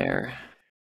 Yeah. in there.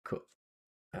 Cool.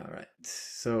 All right.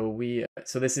 So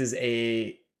this is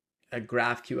a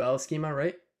GraphQL schema,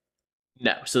 right?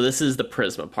 No, so this is the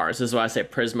Prisma part. So this is why I say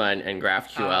Prisma and Oh,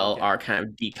 GraphQL okay. are kind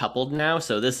of decoupled now.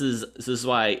 So this is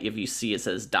why if you see it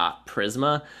says dot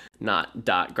Prisma, not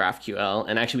dot GraphQL.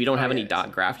 And actually, we don't Oh, have any yeah.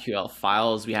 dot GraphQL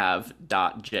files. We have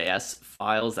dot JS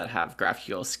files that have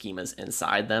GraphQL schemas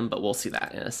inside them, but we'll see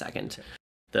that in a second.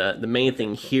 Okay. The main Okay. thing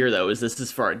Cool. here though is this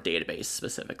is for our database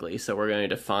specifically. So we're going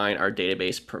to define our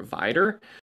database provider.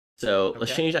 So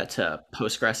let's Okay. change that to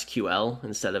PostgreSQL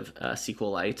instead of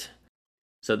SQLite.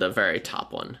 So the very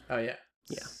top one. Oh, yeah.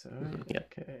 Yeah. Sorry.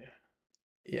 Yep. Okay.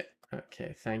 Yeah.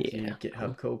 Okay. Thank you, Yeah.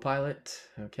 GitHub Cool. Copilot.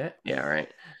 Okay. Yeah.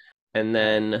 Right. And All right.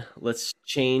 then let's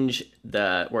change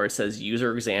the where it says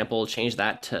user example, change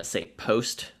that to say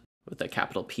post with a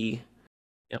capital P.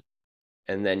 Yep.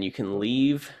 And then you can Cool.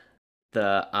 leave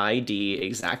the ID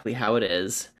exactly how it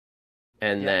is,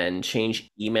 and Yeah. then change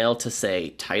email to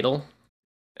say title,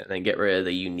 and then get rid of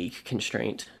the unique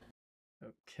constraint,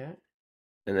 Okay.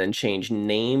 and then change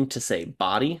name to say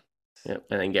body. Yep.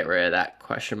 And then get rid of that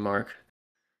question mark,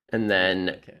 and Yeah. then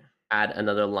Okay. add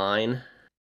another line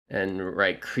and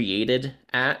write created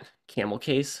at camel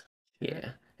case. Okay.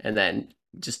 Yeah. And then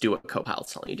just do what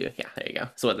Copilot's telling you to do. Yeah, there you go.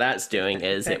 So what that's doing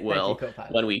is it Thank you, will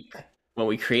Copilot. when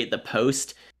we create the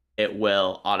post, it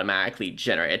will automatically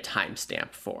generate a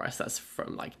timestamp for us. That's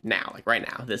from like now, like right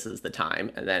now. This is the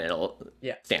time, and then it'll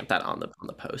Yeah. stamp that on the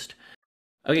post.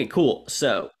 Okay, cool.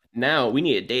 So now we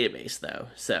need a database though.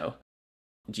 So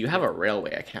do you have Yeah. a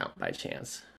Railway account by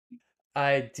chance?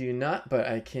 I do not, but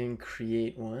I can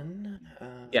create one.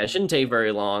 Yeah, it shouldn't take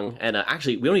very long. And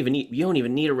actually, we don't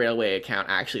even need a Railway account.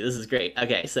 Actually, this is great.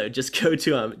 Okay, so just go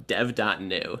to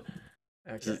dev.new.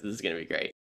 Okay. This is gonna be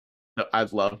great. So I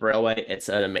love Railway. It's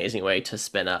an amazing way to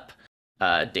spin up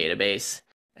a database.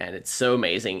 And it's so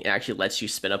amazing. It actually lets you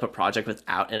spin up a project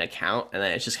without an account, and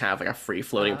then it's just kind of like a free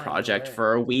floating Ah, no project way.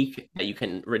 for a week that you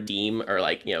can redeem or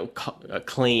like,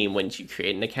 claim once you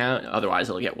create an account. Otherwise,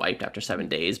 it'll get wiped after 7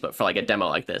 days. But for like a demo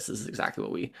like this is exactly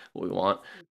what we want.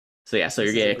 So yeah, so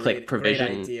you're This is a gonna click great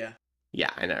provision. idea. Yeah,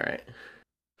 I know, right?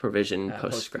 Provision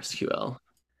Post. PostgreSQL.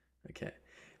 Okay.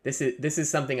 This is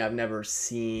something I've never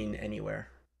seen anywhere.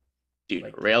 Dude,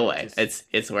 Like Railway. just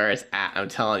It's where it's at. I'm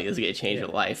telling you, this is gonna change yeah.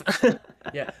 your life.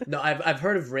 Yeah. No, I've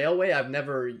heard of Railway. I've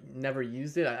never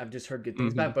used it. I've just heard good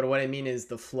things about hmm it. But what I mean is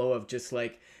the flow of just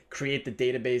like create the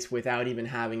database without even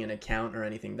having an account or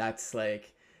anything. And I don't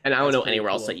That's know pretty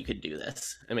anywhere else that cool. you could do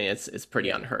this. I mean, it's pretty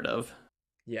Yeah. unheard of.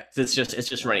 Yeah. It's just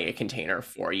No. running a container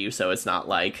for you, so it's not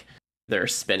like they're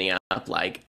spinning up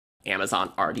like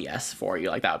Amazon RDS for you.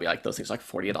 Like that would be like those things like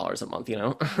 $40 a month, you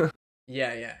know?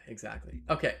 Yeah, yeah, exactly.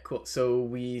 Okay, cool. So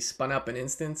we spun up an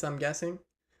instance, I'm guessing.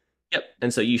 Yep.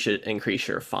 And so you should increase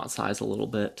your font size a little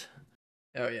bit.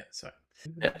 Oh yeah, sorry.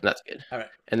 Yeah, that's good. All right.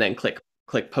 And then click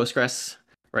Postgres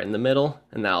right in the middle,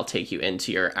 and that'll take you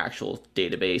into your actual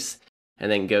database. And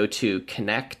then go to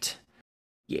connect.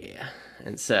 Yeah.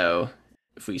 And so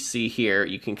if we see here,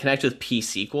 you can connect with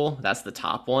pSQL. That's the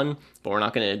top one, but we're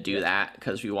not going to do Yeah. that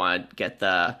because we want to get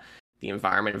the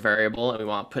environment variable and we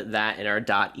want to put that in our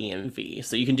 .env.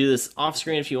 So you can do this off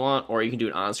screen if you want, or you can do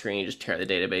it on screen and just tear the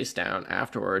database down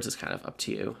afterwards. It's kind of up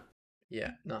to you.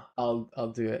 Yeah. No,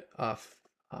 I'll do it off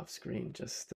screen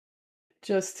just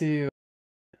to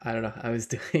I don't know. I was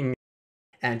doing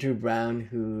Andrew Brown,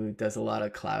 who does a lot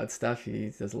of cloud stuff. He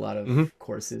does a lot of hmm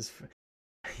courses.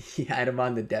 He had him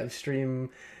on the dev stream,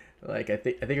 like I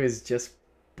think it was just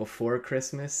before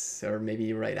Christmas or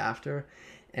maybe right after,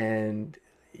 and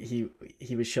he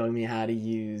he was showing me how to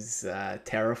use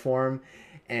Terraform,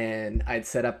 and I'd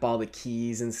set up all the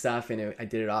keys and stuff, and I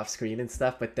did it off screen and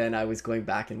stuff. But then I was going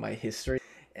back in my history,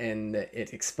 and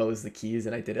it exposed the keys,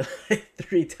 and I did it like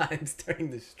 3 times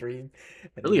during the stream,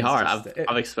 and it Really was hard. just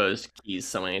I've exposed keys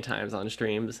so many times on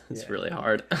streams. It's yeah. really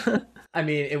hard. I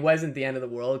mean, it wasn't the end of the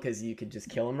world because you could just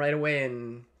kill them right away,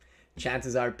 and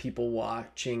chances are people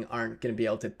watching aren't going to be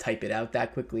able to type it out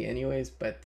that quickly, anyways.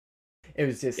 But it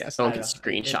was just, Yeah, I someone don't could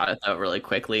know. screenshot it though really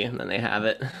quickly and then they have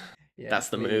it. Yeah, That's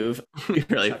the maybe move.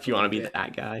 Really, if chuck a you want little to be bit.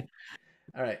 that guy.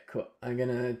 All right, cool. I'm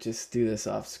gonna just do this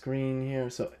off screen here.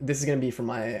 So this is gonna be for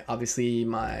obviously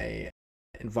my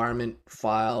environment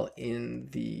file in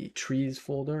the trees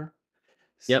folder.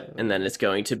 Yep, and then So it's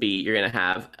going to be you're going to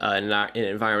have an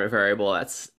environment variable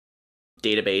that's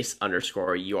database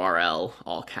underscore URL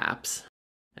all caps,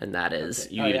 and that is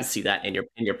okay. you Oh even yeah, see that in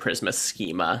your Prisma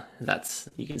schema. That's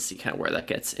you can see kind of where that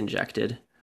gets injected.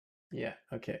 yeah.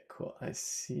 Okay, cool. I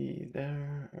see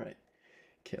there. All right.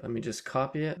 Okay, let me just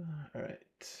copy it. All right.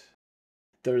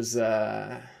 There's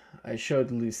I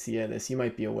showed Lucia this. You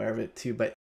might be aware of it too,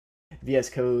 but VS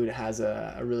Code has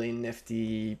a really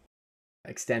nifty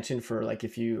extension for like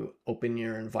if you open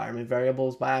your environment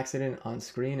variables by accident on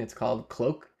screen. It's called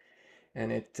Cloak,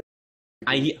 and it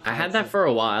I had hides that them. for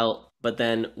a while, but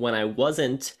then when I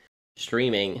wasn't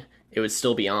streaming, it would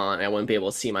still be on. I wouldn't be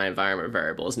able to see my environment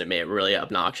variables, and it made it really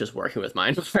obnoxious working with my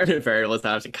environment variables.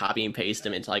 I have to copy and paste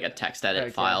them into like a text edit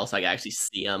Okay. file so I can actually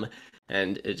see them.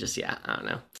 And it just, yeah, I don't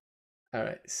know. All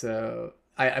right. So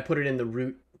I put it in the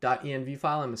root.env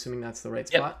file. I'm assuming that's the right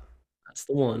Yep, spot. that's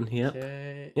the one. Yep,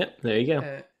 Okay. yep. There you go.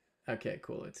 Uh, okay.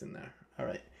 Cool. It's in there. All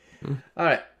right. Mm-hmm. All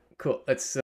right. Cool.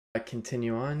 Let's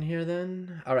continue on here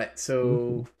then. All right. Mm-hmm.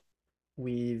 So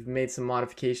we've made some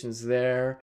modifications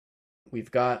there.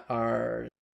 We've got our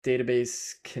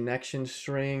database connection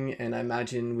string, and I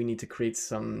imagine we need to create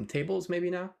some tables maybe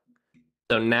now.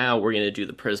 So now we're going to do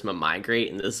the Prisma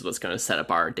migrate, and this is what's going to set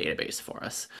up our database for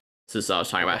us. So I was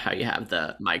talking about Okay. how you have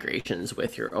the migrations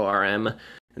with your ORM,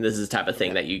 and this is the type of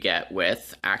thing Okay. that you get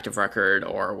with Active Record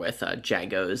or with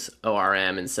Django's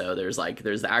ORM. And so there's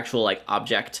the actual like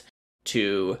object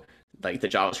to like the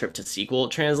JavaScript to SQL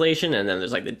translation, and then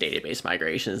there's like the database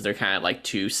migrations. They're kind of like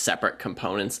two separate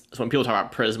components. So when people talk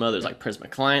about Prisma, there's like Prisma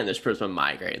Client, there's Prisma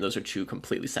Migrate, and those are two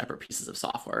completely separate pieces of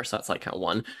software. So that's like kind of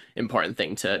one important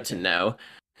thing to Okay. know.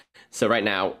 So right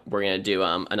now we're gonna do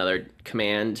another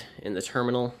command in the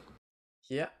terminal.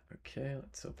 Yeah. Okay.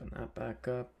 Let's open that back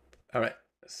up. All right.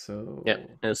 Yep, So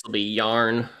and this will be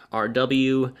yarn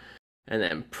rw, and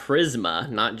then Prisma,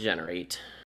 not generate.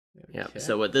 Yep. okay.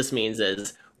 So what this means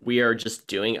is we are just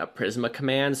doing a Prisma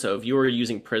command. So if you were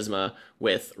using Prisma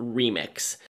with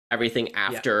Remix, everything Yeah.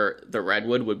 after the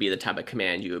Redwood would be the type of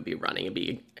command you would be running. It'd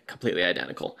be completely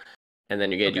identical. And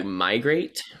then you're gonna do Okay.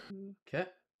 migrate. Okay.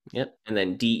 Yep. And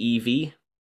then dev.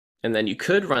 And then you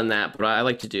could run that, but what I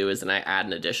like to do is then I add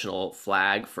an additional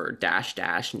flag for dash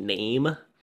dash name.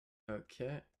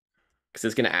 Okay. because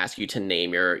it's going to ask you to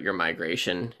name your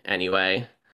migration anyway.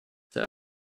 So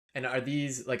And are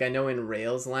these like I know in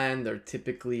Rails land they're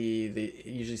typically they it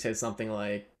usually says something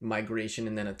like migration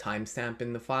and then a timestamp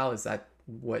in the file. Is that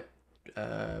what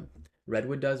uh,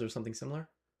 Redwood does or something similar?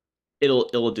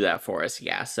 it'll do that for us.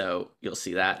 Yeah. So you'll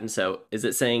see that. And so is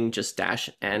it saying just dash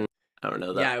n? I don't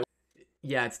know the. Yeah,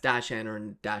 yeah, it's dash n or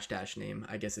dash dash name.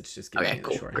 I guess it's just giving Okay, me the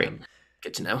cool, great, shorthand.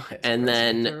 good to know. Okay, so And press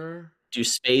then enter. do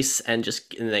space and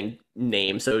then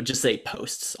name. So just say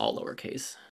posts, all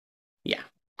lowercase. Yeah,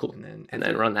 cool. And then And then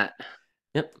enter. run that.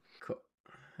 Yep. Cool.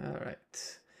 All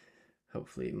right.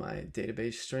 Hopefully my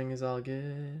database string is all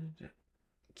good.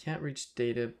 Can't reach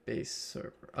database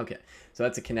server. Okay, so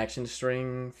that's a connection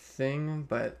string thing,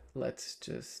 but let's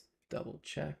just double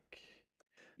check.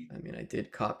 I mean, I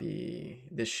did copy.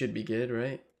 This should be good,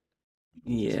 right? Just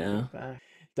copy Yeah. it back.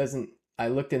 Doesn't. I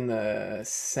looked in the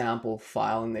sample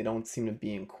file and they don't seem to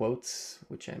be in quotes,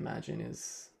 which I imagine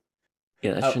is.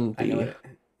 Yeah, that Oh, shouldn't I know be. what.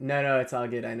 No, no, it's all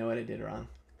good. I know what I did wrong.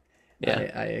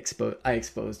 Yeah. I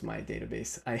exposed my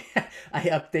database. I I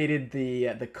updated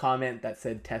the comment that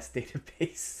said test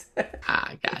database.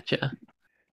 Ah, gotcha.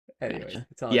 Anyways, Gotcha.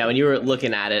 it's all Yeah, when good. you were Whatever.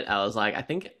 looking at it, I was like, I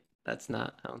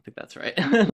don't think that's right.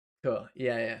 Cool.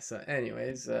 Yeah, yeah. So,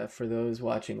 anyways, for those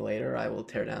watching later, I will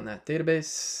tear down that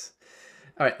database.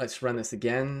 All right, let's run this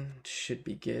again. Should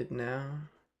be good now.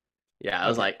 Yeah, I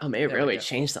was Okay, like, oh, maybe there we Railway go.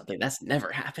 changed something. That's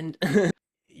never happened.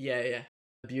 Yeah, yeah.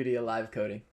 Beauty of live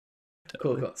coding.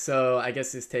 Cool, Totally. cool. So I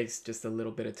guess this takes just a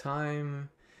little bit of time.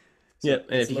 So Yep.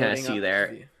 And it's if you kind of loading see up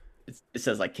there, the. it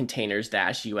says like containers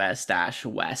dash us dash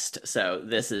west. So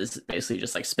this is basically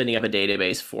just like spinning up a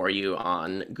database for you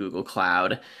on Google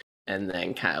Cloud and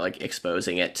then kind of like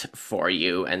exposing it for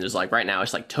you. And there's like right now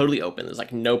it's like totally open. There's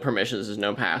like no permissions, there's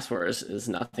no passwords, there's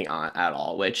nothing on at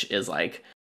all, which is like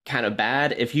kind of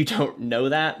bad if you don't know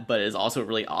that, but it's also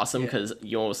really awesome Yeah, because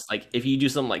you almost like if you do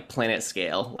something like planet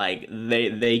scale, like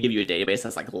they give you a database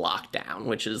that's like locked down,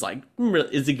 which is like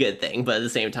is a good thing, but at the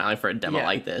same time, like, for a demo yeah.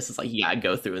 like this, it's like you gotta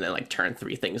go through and then like turn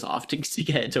three things off to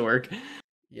get it to work.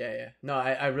 Yeah, yeah. No,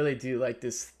 I really do like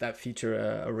that feature,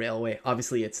 a railway.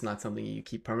 Obviously, it's not something you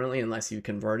keep permanently unless you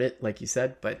convert it, like you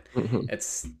said, but Mhm.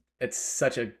 it's it's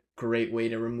such a great way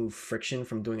to remove friction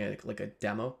from doing a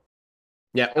demo.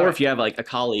 Yeah, All or right. if you have like a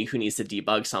colleague who needs to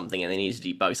debug something and they need to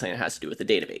debug something that has to do with the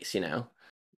database, you know?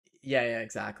 Yeah, yeah,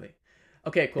 exactly.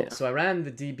 Okay, cool. Yeah. So I ran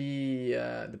the DB,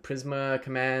 the Prisma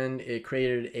command. It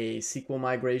created a SQL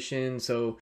migration.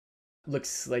 So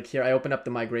looks like here I open up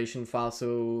the migration file.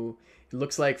 So it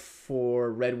looks like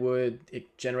for Redwood,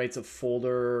 it generates a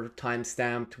folder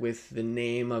timestamped with the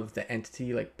name of the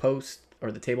entity, like post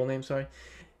or the table name, sorry.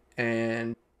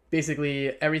 And basically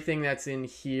everything that's in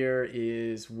here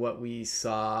is what we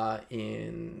saw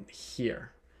in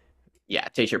here. Yeah,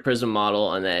 it takes your Prism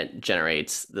model and then it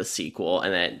generates the SQL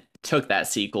and then it took that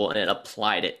SQL and it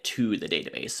applied it to the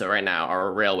database. So right now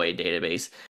our railway database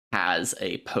has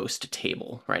a post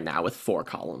table right now with 4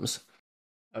 columns.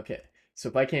 Okay. So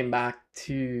if I came back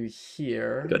to Go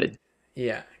here, to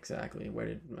yeah, exactly. Where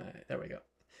did my, there we go.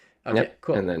 Okay, yep,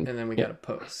 cool. and then And then we got a yep,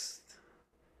 post.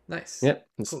 Nice. yep.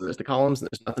 And so Cool, there's cool. the columns and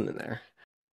there's nothing in there.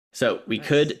 So we Nice.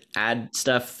 could add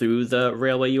stuff through the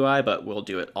Railway UI, but we'll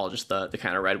do it all just the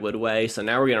kind of Redwood way. So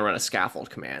now we're gonna run a scaffold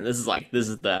command. This is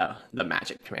the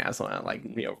magic command. It's one that like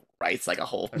writes like a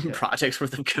whole Okay. project's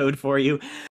worth of code for you.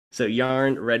 So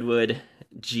yarn redwood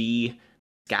g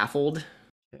scaffold.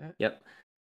 Yeah. Yep.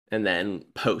 And then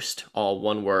post all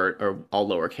one word or all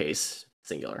lowercase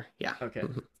singular. Yeah. Okay.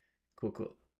 Cool,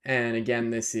 cool. And again,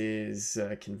 this is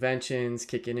conventions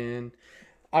kicking in.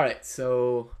 All right.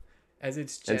 So as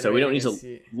it's And so we don't generating,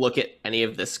 need I to see. look at any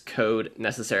of this code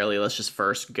necessarily. Let's just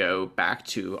first go back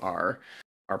to our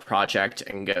project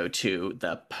and go to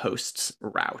the posts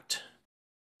route.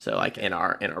 So like Okay. in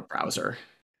our browser.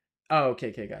 Oh, okay,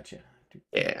 okay, gotcha.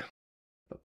 Yeah.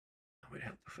 Would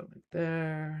help fulfillment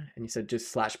there. And you said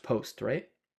just slash post, right?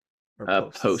 Or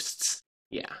posts. Posts.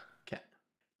 Yeah. Okay.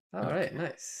 All right, Okay.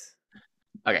 nice.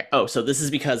 Okay. Oh, so this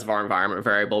is because of our environment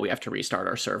variable. We have to restart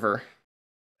our server.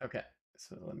 Okay,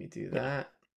 so let me do Yeah.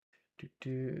 that. Do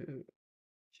do.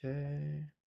 Okay.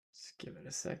 Just give it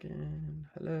a second.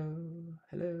 Hello,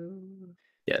 hello.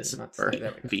 Yeah, Did this it is not where stay?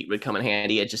 There we go. Vite would come in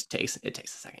handy. It takes a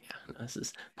second. Yeah. No, this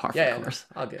is par for the Yeah, yeah, no, course.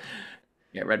 all good.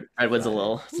 Yeah, Redwood's Friday. it's a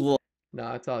little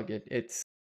No, it's all good. It's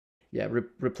yeah,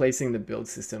 replacing the build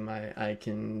system. I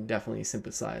can definitely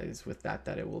sympathize with that.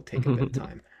 That it will take a bit of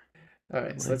time. All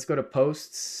right, so let's go to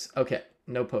posts. Okay,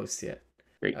 no posts yet.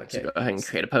 great. So Okay, go ahead and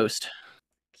create a post.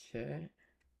 okay.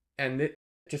 And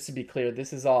just to be clear,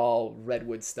 this is all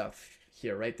Redwood stuff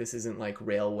here, right? This isn't like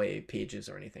railway pages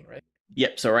or anything, right?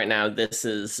 Yep. So right now, this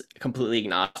is completely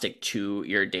agnostic to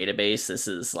your database. This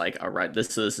is like a red.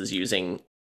 This is using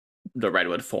the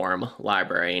Redwood form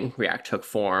library and React Hook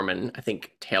form, and I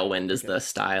think Tailwind is Okay. the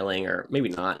styling, or maybe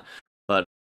not. But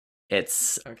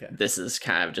it's Okay. this is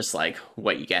kind of just like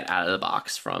what you get out of the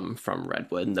box from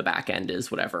Redwood, and the back end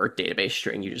is whatever database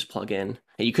string you just plug in.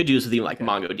 And you could do this with even like Okay.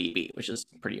 MongoDB, which is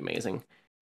pretty amazing.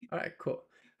 All right. Cool.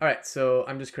 All right. So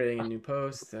I'm just creating a new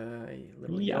post. A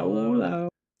little YOLO. YOLO.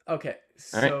 Okay.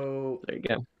 All right, So there you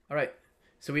go. all right.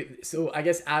 So I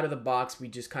guess out of the box we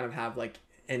just kind of have like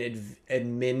an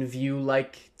admin view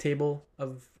like table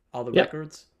of all the Yep,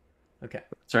 records. Okay.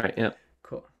 that's right. Yep.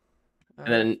 Cool. All And right.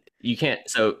 then you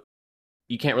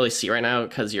can't really see right now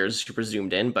because you're super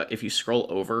zoomed in, but if you scroll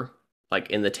over, like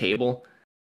in the table,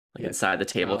 like Yeah. inside the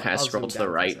table, kind of I'll scroll zoom to the down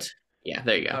for a right. sec. Yeah,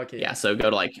 there you go. Okay. Yeah, Yeah. so go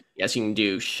to like, yes, you can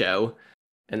do show,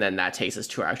 and then that takes us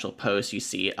to our actual post. You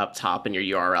see up top in your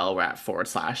URL, we're at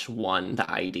 /1,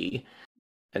 the ID.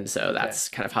 And so Okay. that's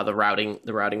kind of how the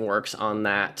routing works on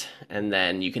that. And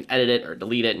then you can edit it or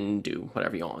delete it and do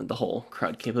whatever you want. The whole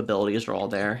CRUD capabilities are all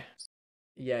there.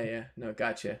 Yeah. Yeah. No.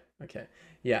 Gotcha. Okay.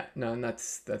 Yeah. No. And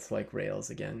that's like Rails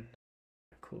again.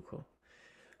 Cool. Cool.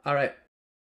 All right.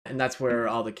 And that's where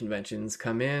all the conventions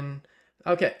come in.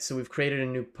 Okay. So we've created a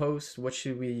new post. What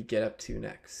should we get up to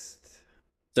next?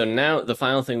 So now the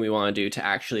final thing we want to do to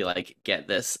actually like get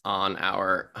this on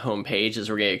our homepage is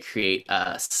we're going to create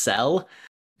a cell.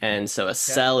 And so a Okay.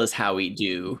 cell is how we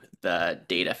do the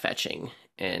data fetching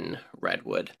in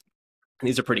Redwood.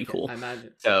 These are pretty Okay. cool. I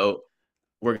imagine. So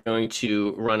we're going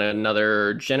to run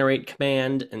another generate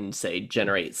command and say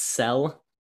generate cell.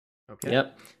 Okay.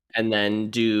 Yep. And then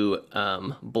do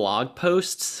blog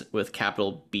posts with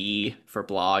capital B for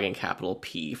blog and capital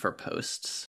P for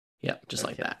posts. Yep, just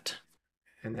like Okay. that.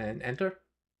 And then enter.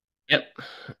 Yep.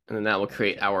 And then that will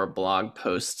create Okay. our blog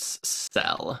posts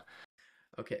cell.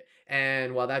 Okay.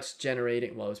 And while that's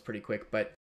generating, well, it was pretty quick,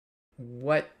 but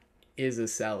what is a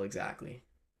cell exactly?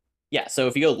 Yeah, so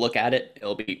if you go look at it,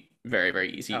 it'll be very,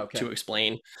 very easy Okay. to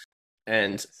explain. Okay.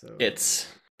 And So it's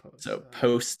post. so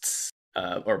posts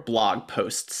or blog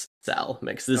posts cell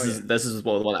mix. Oh This yeah. is this is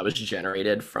one of the one that was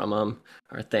generated from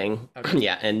our thing. Okay.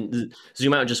 Yeah, and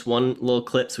zoom out just one little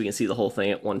clip so we can see the whole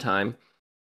thing at one time.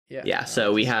 Yeah. Yeah, No,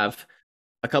 so we just have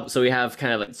a couple. So we have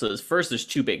kind of like, so first there's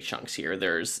two big chunks here.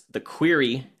 There's the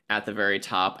query at the very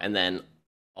top, and then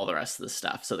all the rest of the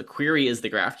stuff. So the query is the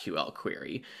GraphQL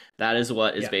query. That is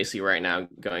what is yeah. basically right now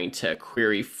going to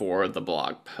query for the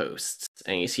blog posts.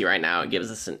 And you see right now it gives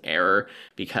us an error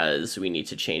because we need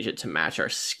to change it to match our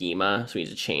schema. So we need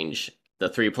to change the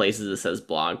three places it says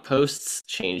blog posts,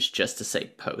 change just to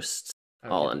say posts,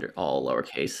 Okay. all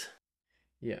lowercase.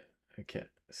 Yeah. Okay.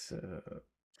 So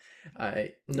I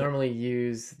Yep. normally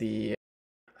use I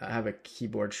have a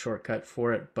keyboard shortcut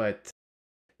for it, but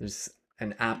there's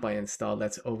an app I installed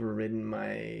that's overridden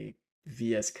my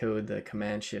VS Code, the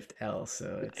Command Shift L.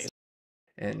 So it's Nice.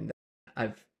 and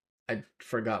I've I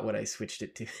forgot what I switched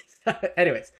it to.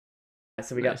 Anyways,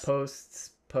 so we got Nice.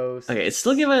 Okay, it's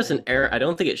still posts, giving us an and error. I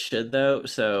don't think it should though.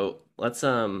 So let's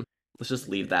just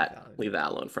okay, valid. leave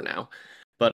that alone for now.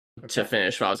 But to Okay,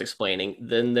 finish what I was explaining,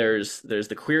 then there's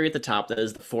the query at the top that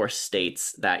is the four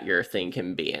states that your thing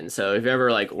can be in. So if you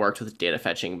ever like worked with data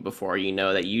fetching before, you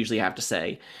know that you usually have to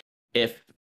say if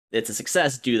it's a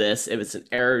success, do this. If it's an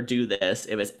error, do this.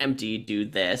 If it's empty, do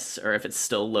this. Or if it's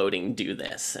still loading, do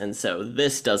this. And so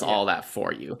this does yeah, all that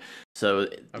for you. So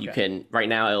you okay, can, right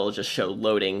now, it'll just show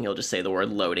loading. It'll just say the word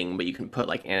loading, but you can put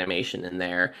like animation in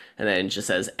there. And then it just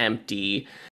says empty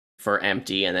for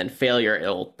empty. And then failure,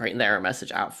 it'll print the error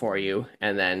message out for you.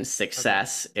 And then okay.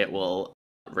 success, it will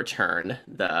return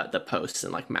the posts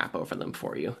and like map over them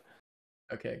for you.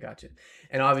 Okay, gotcha.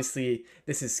 And obviously,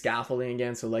 this is scaffolding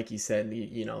again. So, like you said,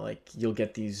 like you'll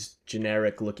get these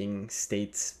generic looking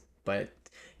states, but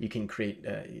you can create,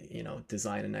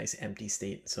 design a nice empty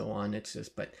state and so on. It's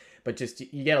just, but just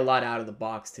you get a lot out of the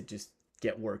box to just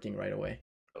get working right away.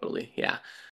 Totally. Yeah.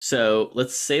 So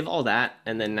let's save all that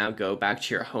and then now go back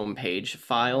to your homepage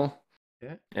file.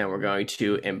 Yeah. And we're going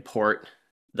to import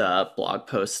the blog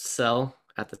post cell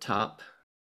at the top.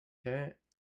 Okay.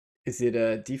 Is it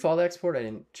a default export? I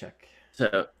didn't check.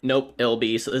 So nope, it'll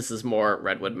be, so this is more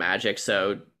Redwood magic.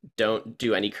 So don't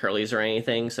do any curlies or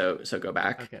anything. So go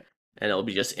back Okay. and it'll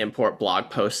be just import blog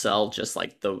post cell, just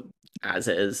like the as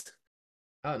is.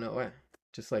 Oh, no way.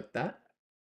 Just like that?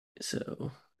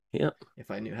 So yep.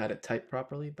 If I knew how to type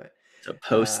properly, but So uh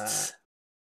posts,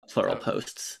 plural oh,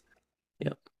 posts.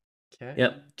 Yep. okay.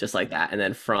 Yep. Just like that. And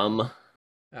then from,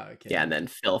 Oh, okay, yeah, yeah. and then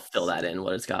fill that in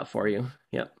what it's got for you.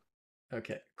 Yep.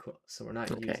 Okay, cool. So we're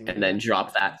not Okay. using And then that.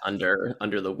 drop that under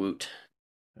the woot.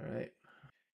 All right.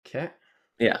 Okay.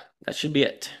 Yeah, that should be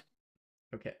it.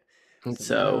 Okay. And So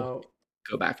so now,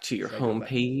 go back to your should I go home back?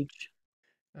 page.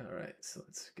 All right. So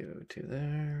let's go to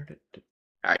there.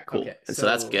 All right, Okay. cool. And so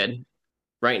that's So good.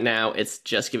 Right now, it's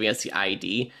just giving us the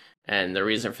ID. And the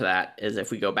reason for that is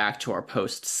if we go back to our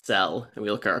post cell and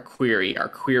we look at our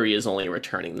query is only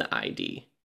returning the ID.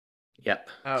 Yep.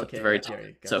 oh, So at the okay. very Yeah. top. Here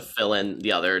you So gotcha. fill in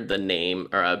the name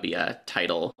or be a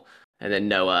title, and then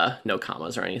no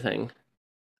commas or anything,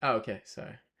 Oh, okay.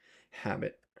 Sorry.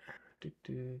 Habit. and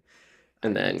ID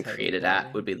then title created at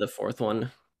body. would be the fourth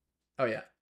one. Oh yeah.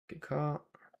 Good call.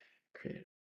 Create.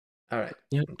 All right.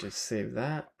 Yep. Just save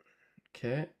that.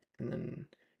 Okay. And then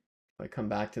if I come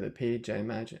back to the page, I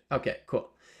imagine. Okay. Cool.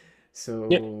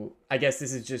 Yep. So I guess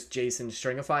this is just JSON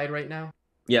stringified right now.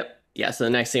 Yep. Yeah. So the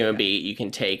next thing would Yeah. be you can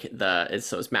take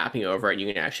so it's mapping over it.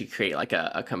 You can actually create like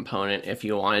a component if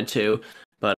you wanted to,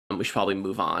 but we should probably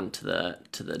move on to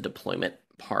the deployment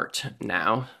part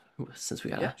now since we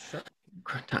got Yeah. a Sure.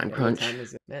 time Yeah. What crunch. time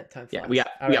is it? Man, time Yeah, flies. All we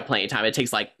right. got plenty of time. It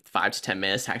takes like 5 to 10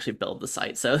 minutes to actually build the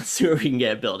site. So the sooner we can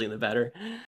get it building, the better.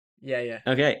 Yeah. Yeah.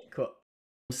 Okay. Cool.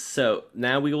 So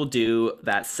now we will do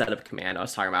that setup command I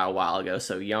was talking about a while ago.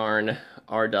 So yarn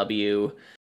rw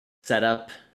setup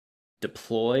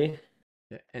deploy.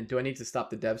 Yeah. And do I need to stop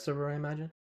the dev server, I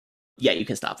imagine? Yeah, you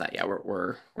can stop that. Yeah,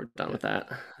 we're done Okay. with that.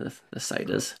 The site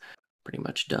Cool. is pretty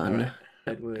much All done. right. Yep.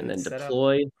 And Redwood then setup.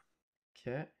 deploy.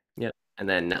 Okay. Yep. And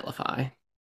then netlify.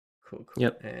 Cool. Cool.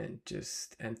 Yep. And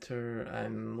just enter.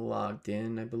 I'm logged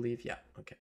in, I believe. Yeah.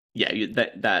 Okay. Yeah,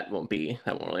 that won't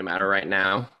really matter right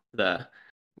now.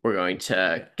 We're going to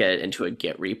Okay. get it into a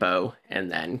Git repo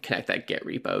and then connect that Git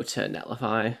repo to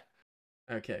Netlify.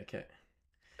 Okay. Okay.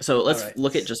 So All let's right.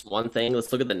 look at just one thing.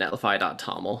 Let's look at the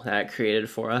netlify.toml that it created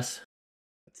for us.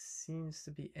 It seems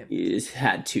to be It empty.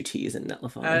 had two T's in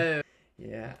Netlify. Oh,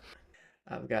 yeah.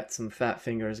 I've got some fat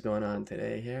fingers going on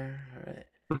today here. All right.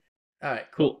 All right.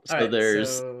 Cool. Cool. All So right. there's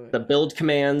So the build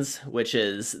commands, which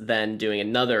is then doing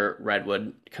another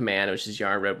Redwood command, which is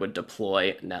yarn redwood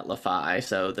deploy netlify.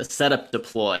 So the setup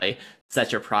deploy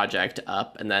sets your project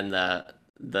up, and then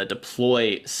the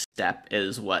deploy step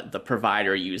is what the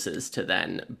provider uses to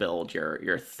then build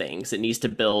your things. It needs to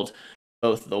build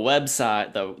both the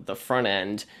website, the front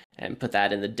end, and put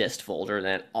that in the dist folder. And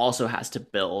then it also has to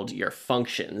build your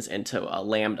functions into a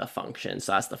Lambda function.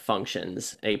 So that's the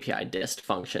functions, API dist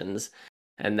functions.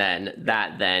 And then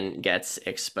that then gets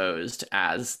exposed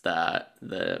as the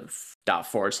dot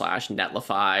forward slash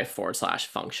netlify forward slash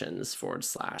functions forward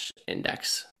slash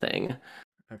index thing.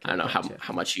 I okay, don't know gotcha.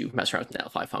 how much you mess around with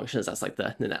netlify functions. That's like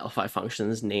the netlify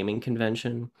functions naming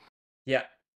convention. Yeah.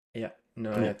 Yeah.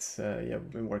 No, Yeah. it's yeah,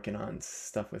 we've been working on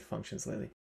stuff with functions lately.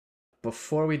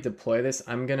 Before we deploy this,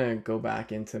 I'm gonna go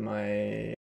back into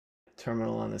my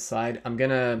terminal on the side. I'm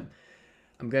gonna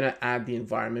add the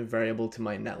environment variable to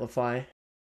my netlify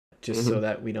just so Mm-hmm.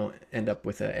 that we don't end up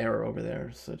with an error over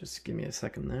there. So just give me a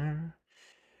second there.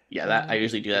 Yeah, that I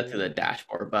usually do that through the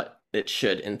dashboard, but it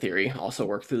should, in theory, also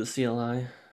work through the CLI.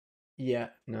 Yeah,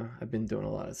 no, I've been doing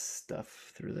a lot of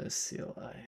stuff through the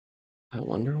CLI. I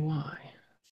wonder why.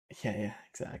 Yeah, yeah,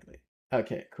 exactly.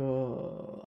 Okay,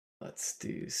 cool. Let's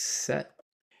do set.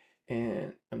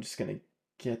 And I'm just gonna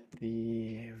get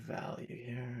the value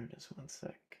here. Just one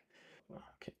sec.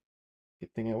 Okay.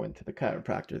 Good thing I went to the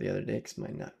chiropractor the other day because my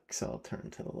nuts all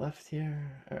turned to the left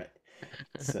here. All right.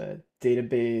 It's a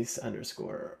database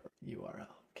underscore URL.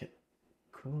 Okay,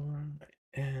 cool. Right.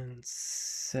 And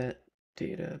set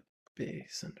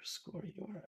database underscore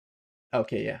URL.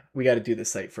 Okay, yeah. We got to do the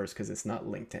site first because it's not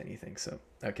linked to anything. So,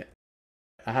 okay.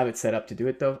 I have it set up to do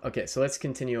it though. Okay, so let's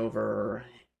continue over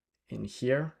in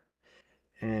here.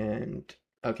 And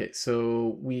okay,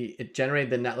 so it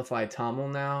generated the Netlify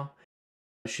toml now.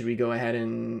 Should we go ahead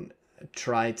and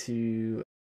try to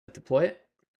deploy it?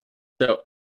 So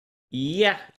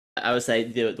yeah, I would say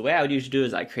the way I would usually do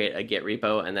is I create a Git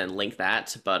repo and then link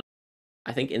that. But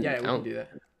I think Yeah, we can do that.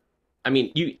 I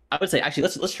mean, I would say actually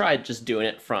let's try just doing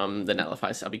it from the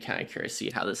Netlify. So I'll be kind of curious to see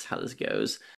how this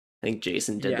goes. I think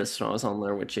Jason did Yeah, this when I was on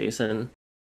there with Jason.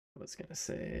 I was gonna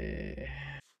say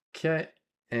okay,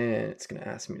 and it's gonna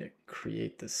ask me to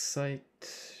create the site,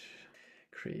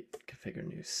 create configure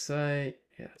new site.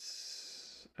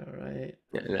 Yes. All right.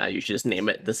 And I usually just name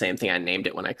it the same thing I named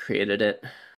it when I created it.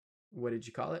 What did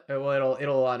you call it? Oh, well,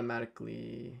 it'll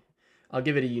automatically. I'll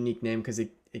give it a unique name because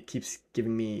it keeps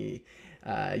giving me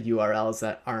URLs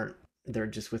that aren't. They're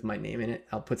just with my name in it.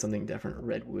 I'll put something different.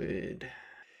 Redwood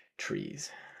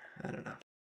trees. I don't know.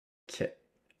 Okay.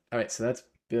 All right. So that's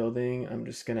building. I'm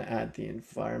just gonna add the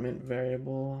environment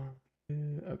variable.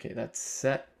 Okay, that's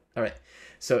set. All right.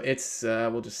 So it's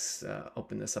we'll just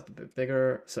open this up a bit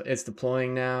bigger. So it's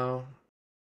deploying now.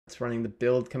 It's running the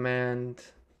build command.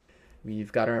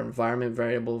 We've got our environment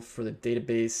variable for the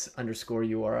database underscore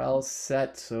URL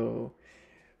set. So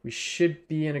we should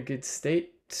be in a good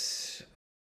state.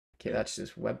 Okay, that's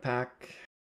just Webpack.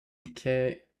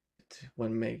 Okay,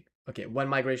 one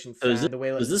migration So found. The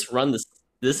way does this run this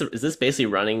is this basically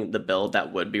running the build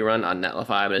that would be run on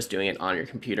Netlify, but it's doing it on your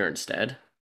computer instead?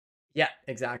 yeah,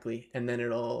 exactly. And then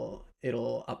it'll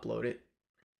upload it.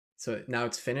 So now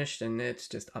it's finished and it's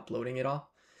just uploading it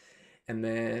all. And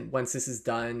then once this is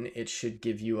done, it should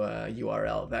give you a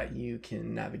URL that you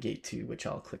can navigate to, which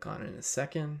I'll click on in a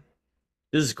second.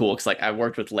 This is cool because like I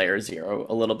worked with Layer Zero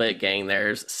a little bit, getting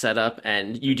theirs set up,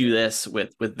 and you do Okay. this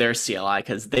with their CLI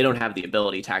because they don't have the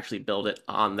ability to actually build it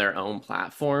on their own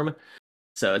platform.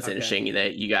 So it's Okay. interesting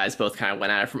that you guys both kind of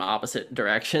went at it from opposite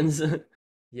directions.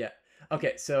 Yeah.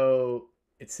 Okay. So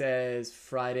it says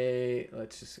Friday.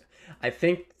 Let's just. I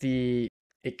think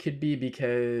it could be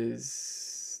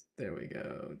because there we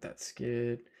go. That's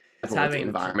good. It's With the having.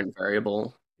 environment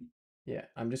variable. Yeah.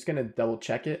 I'm just gonna double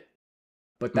check it,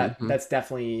 but Hmm. that's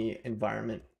definitely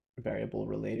environment variable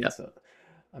related. Yeah. So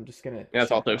I'm just gonna Yeah, this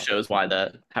check also off. shows why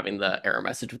the having the error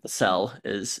message with the cell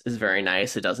is very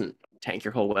nice. It doesn't tank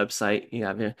your whole website. You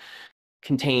have it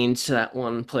contained to that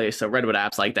one place. So Redwood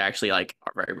apps like they actually like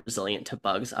are very resilient to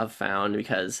bugs I've found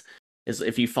because is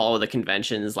if you follow the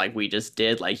conventions like we just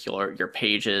did, like your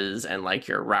pages and like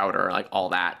your router, like all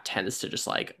that tends to just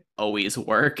like always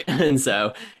work. And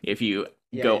so if you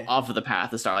Yeah. go Yeah. off of the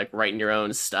path and start like writing your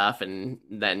own stuff, and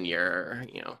then you're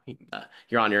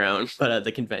on your own. But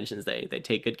the conventions they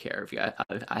take good care of you.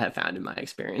 I have found in my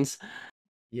experience.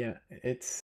 Yeah.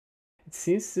 It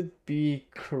seems to be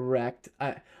correct.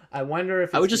 I wonder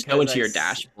if I it's would just go because into your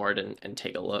dashboard and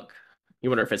take a look. You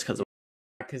wonder if it's because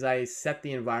because I set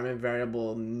the environment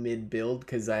variable mid build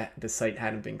because the site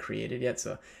hadn't been created yet.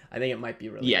 So I think it might be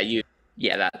yeah, related.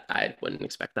 that I wouldn't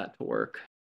expect that to work.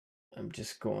 I'm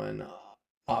just going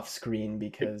off screen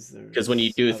because Because when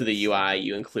you there's do it through other the stuff. UI,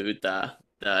 you include the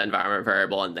environment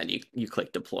variable, and then you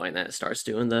click deploy, and then it starts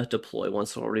doing the deploy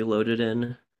once it's already loaded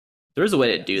in. There is a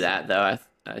way to Yeah. do So that though,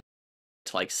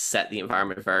 to like set the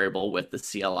environment variable with the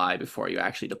CLI before you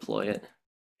actually deploy it.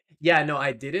 yeah, no,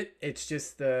 I did it. It's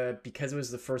just the because it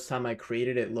was the first time I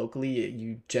created it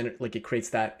locally. It creates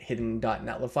that hidden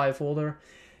 .netlify folder,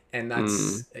 and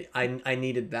Mm, I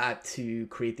needed that to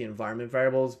create the environment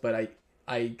variables. But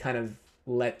I kind of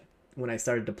let when I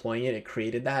started deploying it, it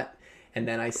created that, and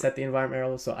then I set the environment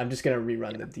variables. So I'm just gonna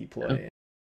rerun the yeah, deploy.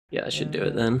 yeah, that should do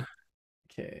it Uh, then.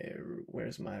 okay,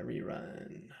 where's my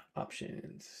rerun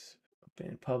options?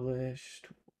 Open published.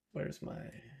 Where's my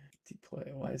deploy?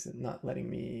 Why is it not letting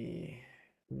me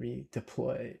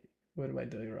redeploy? What am I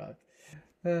doing wrong?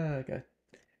 Okay.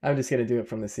 I'm just gonna do it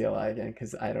from the CLI again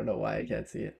because I don't know why I can't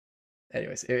see it.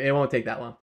 Anyways, it won't take that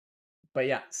long. But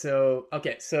yeah, so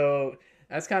okay, so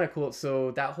that's kind of cool.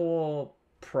 So that whole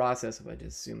process, if I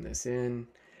just zoom this in,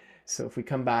 so if we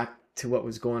come back to what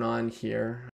was going on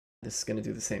here, this is gonna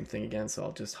do the same thing again, so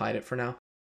I'll just hide it for now.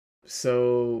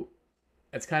 So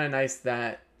it's kind of nice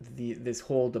that this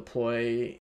whole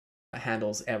deploy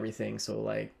handles everything. So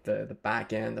like the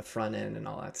back end, the front end, and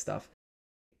all that stuff.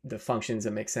 The functions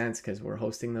that make sense because we're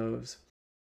hosting those.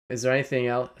 Is there anything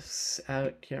else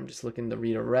out here? I'm just looking to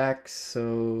redirect.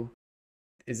 So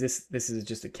is this is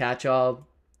just a catch-all,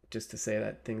 just to say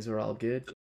that things are all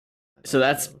good? So That's what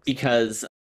that's it looks like. because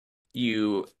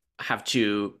you have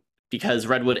to because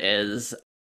Redwood is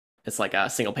it's like a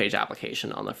single page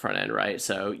application on the front end, right?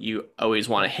 So you always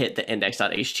want to Yeah. hit the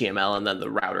index.html and then the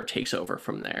router takes over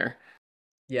from there.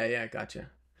 Yeah, yeah, gotcha.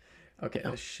 Okay,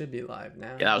 Yeah. this should be live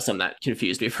Yeah, that now. was something that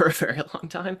confused me for a very long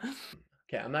time.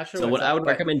 Okay, I'm not sure So what's what I up, would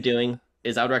but recommend doing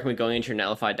is I would recommend going into your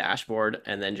Netlify dashboard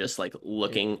and then just like yeah,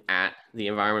 looking at the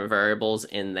environment variables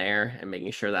in there and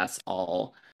making sure that's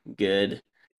all good.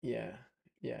 yeah,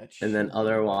 yeah, it And then should be. Just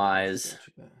otherwise, gonna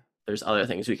check that. there's other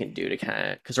things we can do to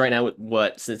kind of because right now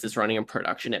what since it's running in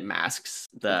production, it masks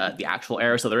the actual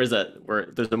error. So there's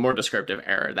a more descriptive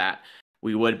error that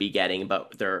we would be getting,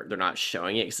 but they're not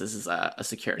showing it because this is a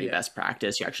security Yeah, best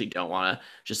practice. You actually don't want to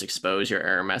just expose your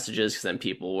error messages because then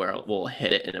people will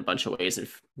hit it in a bunch of ways and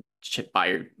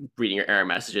by reading your error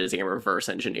messages, they can reverse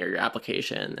engineer your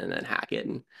application and then hack it,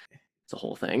 and it's a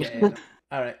whole thing. yeah, yeah. No.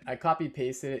 All right, I copy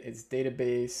pasted it. It's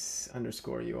database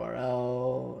underscore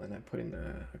URL, and I put in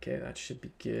the okay. That should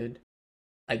be good.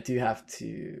 I do have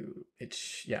to.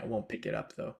 Yeah, it won't pick it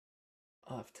up though.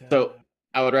 I'll have to. So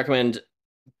I would recommend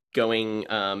going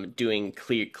doing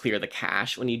clear the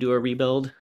cache when you do a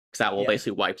rebuild. because that will Yeah.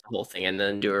 basically wipe the whole thing and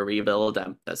then do a rebuild.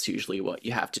 That's usually what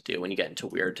you have to do when you get into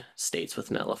weird states with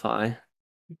Netlify.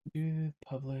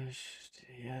 Published.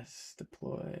 Yes.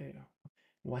 Deploy.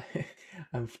 Why?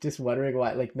 I'm just wondering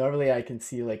why. Like normally I can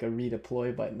see like a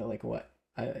redeploy button. Like what?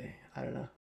 I don't know.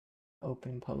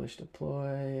 Open, publish,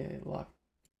 deploy, lock.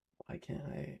 Why can't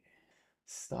I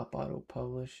stop auto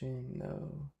publishing?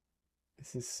 No.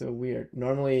 This is so weird.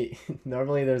 Normally,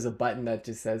 normally there's a button that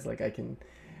just says like I can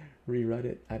rerun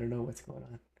it. I don't know what's going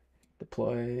on.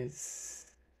 Deploys,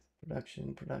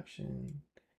 production.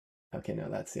 Okay, no,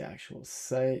 that's the actual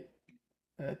site.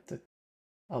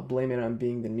 I'll blame it on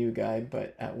being the new guy,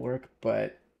 but at work.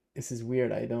 But this is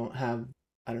weird. I don't know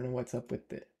what's up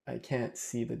with it. I can't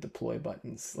see the deploy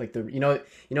buttons. Like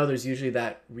there's usually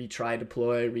that retry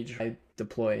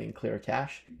deploy, and clear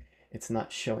cache. It's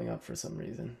not showing up for some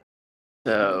reason.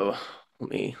 So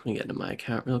let me get into my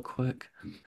account real quick.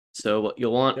 So what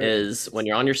you'll want There, is when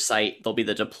you're on your site, there'll be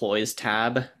the deploys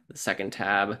tab, the second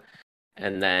tab,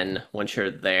 and then once you're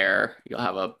there, you'll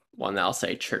have a one that'll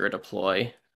say trigger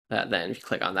deploy. That then if you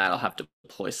click on that, it'll have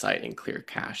deploy site and clear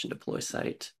cache and deploy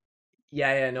site.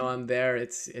 yeah, no, I'm there.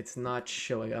 It's not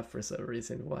showing up for some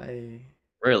reason. Why?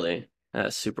 Really?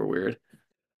 That's super weird.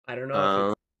 I don't know if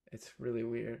Um, it's really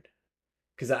weird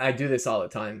because I do this all the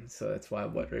time, so that's why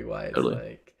I'm wondering why it's totally.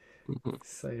 like Mhm.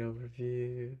 site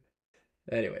overview.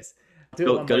 Anyways, do it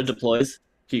Go one go more. to deploys.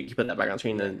 You put that back on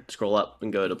screen, Yeah, then scroll up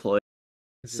and go to deploy.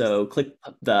 this is So click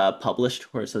the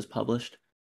published where it says published.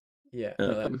 yeah.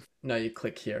 Um, No, you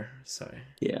click here. Sorry.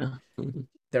 yeah. Mhm.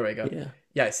 There we go. Yeah.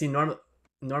 Yeah, see,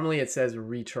 normally it says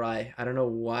retry. I don't know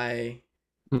why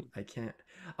I can't.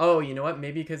 Oh, you know what?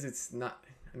 Maybe because it's not.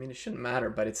 I mean, it shouldn't matter,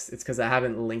 but it's because I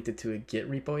haven't linked it to a Git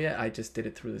repo yet. I just did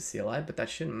it through the CLI, but that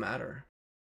shouldn't matter.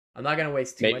 I'm not gonna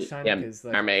waste too much Maybe time yeah, because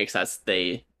or like, maybe that's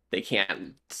they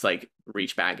can't like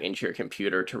reach back into your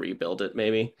computer to rebuild it,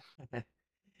 maybe.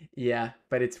 yeah,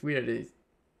 but it's weird.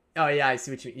 Oh yeah, I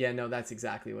see what you. Yeah, no, that's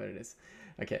exactly what it is.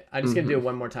 Okay, I'm just gonna do Hmm. it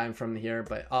one more time from here,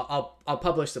 but I'll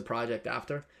publish the project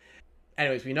after.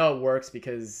 Anyways, we know it works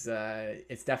because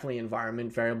it's definitely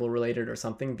environment variable related or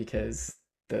something because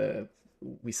the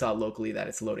we saw locally that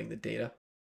it's loading the data.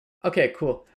 Okay,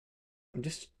 cool. I'm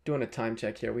just doing a time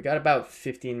check here. We got about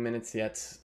 15 minutes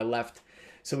yet left.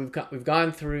 So we've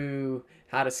gone through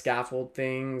how to scaffold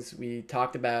things. We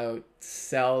talked about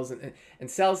cells and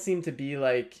cells seem to be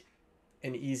like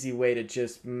an easy way to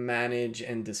just manage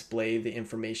and display the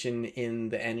information in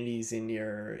the entities in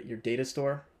your data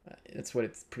store. That's what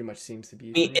it pretty much seems to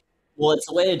be for me. Well, it's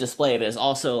a way to display it. It's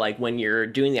also like when you're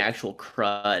doing the actual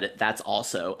CRUD, that's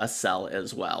also a cell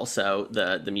as well. So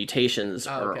the mutations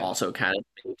Oh, are okay. also kind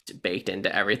of baked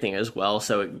into everything as well.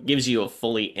 So it gives you a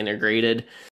fully integrated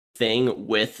thing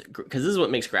with, because this is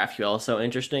what makes GraphQL so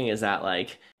interesting, is that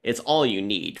like it's all you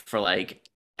need for like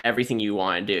everything you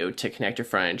want to do to connect your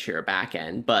front end to your back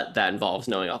end, but that involves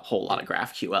knowing a whole lot of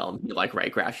GraphQL. You like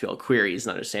write GraphQL queries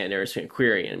and understand the difference between a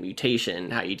query and a mutation,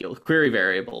 how you deal with query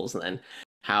variables, and then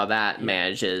how that Yeah.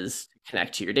 manages to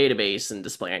connect to your database and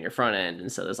display on your front end.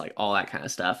 And so there's like all that kind of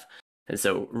stuff. And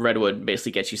so Redwood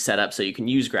basically gets you set up so you can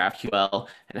use GraphQL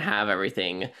and have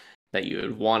everything that you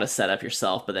would want to set up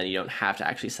yourself, but then you don't have to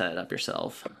actually set it up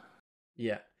yourself.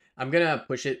 Yeah. I'm gonna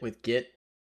push it with Git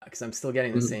because I'm still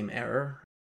getting the Mhm. same error.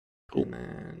 Cool. And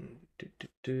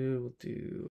then we'll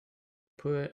do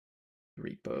put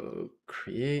repo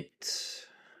create.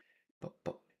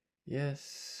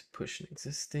 Yes, push an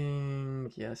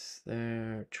existing. Yes,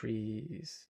 there.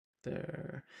 Trees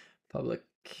there. Public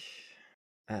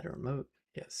add a remote.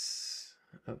 Yes.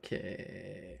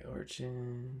 Okay.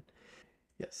 Origin.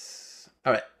 Yes.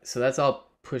 All right. So that's all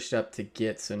pushed up to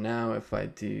Git. So now if I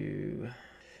do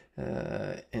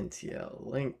NTL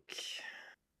link,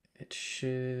 it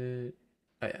should.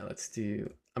 Oh yeah. Let's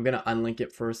do. I'm gonna unlink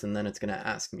it first, and then it's gonna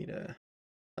ask me to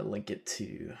link it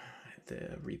to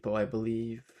the repo, I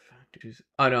believe.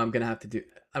 Oh no, I'm gonna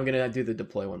do the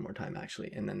deploy one more time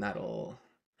actually, and then that'll,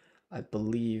 I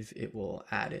believe it will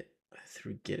add it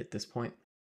through Git at this point.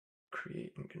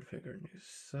 Create and configure new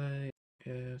site.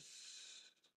 Yes.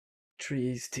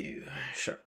 Trees 2.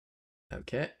 Sure.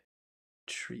 Okay.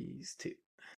 Trees 2.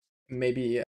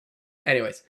 Maybe.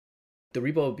 Anyways, the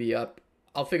repo will be up.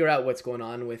 I'll figure out what's going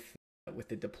on with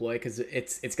the deploy because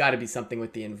it's got to be something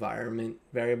with the environment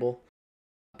variable,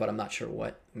 but I'm not sure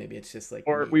what. Maybe it's just like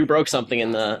Or we me broke copy something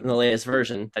in the pasting. latest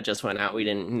version that just went out. We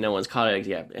didn't. No one's caught it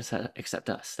yet, except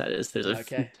us. That is, there's a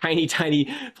Okay. tiny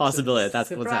possibility that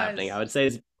that's what's happening. I Surprise. would say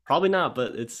it's probably not,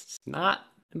 but it's not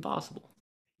impossible.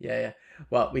 Yeah.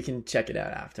 Well, we can check it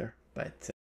out after, but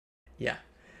yeah.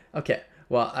 Okay.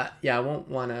 Well, yeah, I won't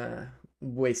want to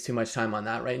waste too much time on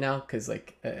that right now because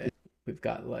like we've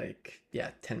got like,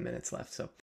 yeah, 10 minutes left. So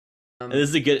And this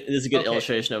is a good okay.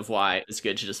 illustration of why it's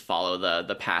good to just follow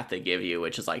the path they give you,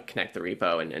 which is like connect the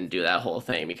repo and do that whole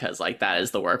thing, because like that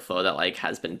is the workflow that like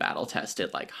has been battle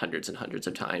tested like hundreds and hundreds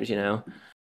of times, you know?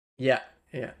 Yeah,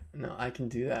 yeah. No, I can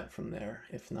do that from there.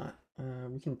 If not,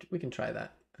 we can try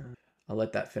that. I'll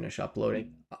let that finish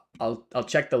uploading. I'll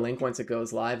check the link once it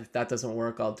goes live. If that doesn't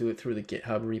work, I'll do it through the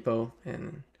GitHub repo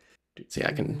and See,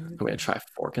 I'm gonna try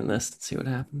forking this and see what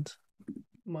happens.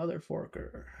 mother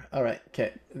forker. All right,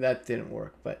 okay, that didn't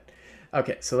work, but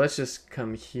okay. So let's just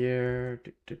come here.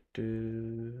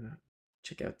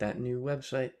 Check out that new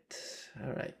website.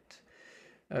 All right.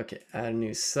 Okay, add a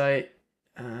new site.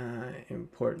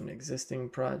 Import an existing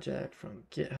project from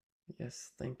GitHub.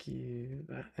 Yes, thank you.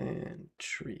 And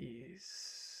trees.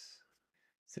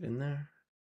 Is it in there?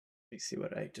 Let me see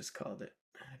what I just called it.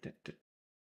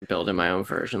 Building my own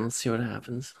version. Let's see what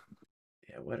happens.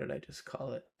 Yeah, what did I just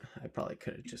call it? I probably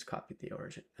could have just copied the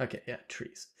origin. Okay, yeah,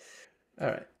 trees. All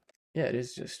right. Yeah, it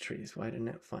is just trees. Why didn't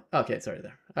it find? Okay, it's already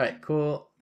there. All right, cool.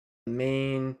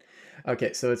 Main.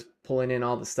 Okay, so it's pulling in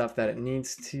all the stuff that it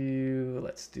needs to.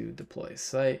 Let's do deploy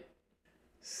site.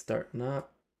 Starting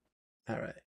up. All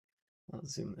right. I'll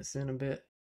zoom this in a bit.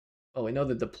 Oh, we know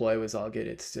the deploy was all good.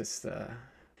 It's just,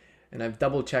 and I've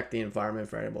double checked the environment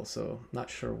variable, so I'm not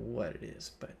sure what it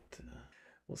is, but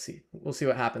we'll see. We'll see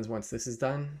what happens once this is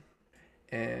done.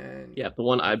 And Yeah, if the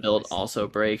one I my built also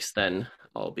breaks, then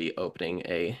I'll be opening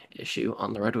a issue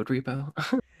on the Redwood repo.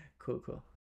 cool, cool.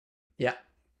 Yeah,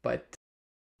 but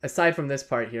aside from this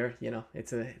part here,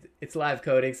 it's live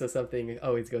coding, so something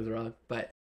always goes wrong.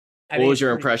 But I What think was it's your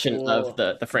pretty impression of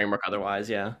cool. the framework otherwise?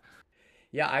 Yeah.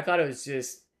 Yeah, I thought it was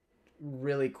just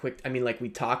really quick. I mean, like we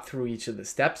talked through each of the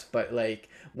steps, but like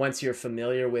once you're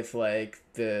familiar with like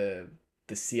the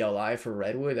CLI for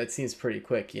Redwood, that seems pretty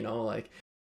quick, like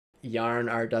yarn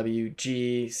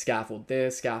RWG, scaffold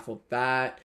this, scaffold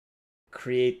that,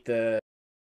 creating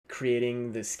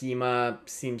the schema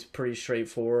seems pretty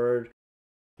straightforward,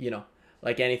 you know,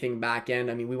 like anything back end.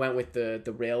 I mean, we went with the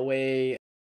railway,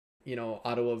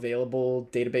 auto available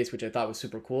database, which I thought was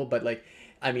super cool. But like,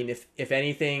 I mean, if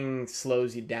anything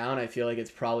slows you down, I feel like it's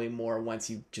probably more once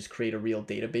you just create a real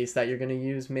database that you're going to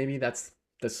use. Maybe that's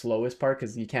the slowest part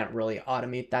because you can't really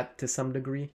automate that to some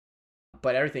degree.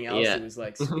 But everything else, Yeah. it was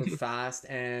like super fast,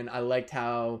 and I liked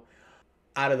how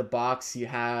out of the box you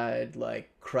had like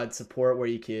CRUD support where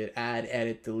you could add,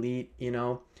 edit, delete,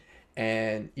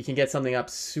 and you can get something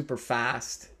up super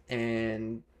fast.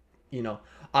 And you know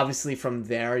obviously from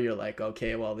there you're like,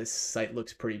 okay, well, this site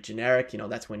looks pretty generic.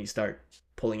 That's when you start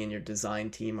pulling in your design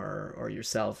team or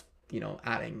yourself,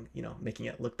 adding, making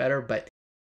it look better. But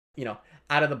you know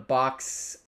out of the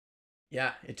box,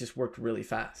 yeah, it just worked really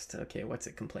fast. Okay, what's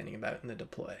it complaining about in the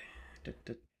deploy?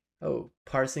 Oh,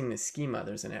 parsing the schema,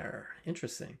 there's an error.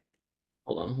 Interesting.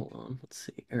 Hold on. Let's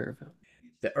see. Error.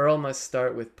 The URL must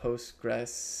start with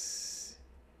Postgres.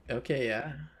 Okay,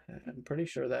 yeah. I'm pretty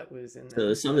sure that was in So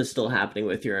there, some but is still happening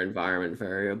with your environment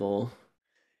variable.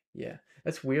 yeah.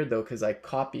 That's weird though, because I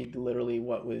copied literally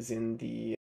what was in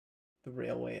the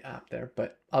Railway app there,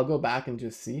 but I'll go back and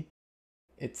just see.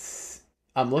 It's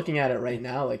I'm looking at it right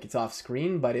now, like it's off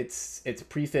screen, but it's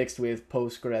prefixed with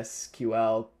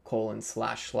PostgreSQL colon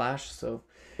slash slash, so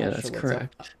Yeah, not that's sure what's up.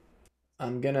 correct.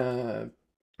 I'm gonna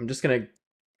I'm just gonna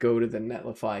go to the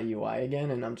Netlify UI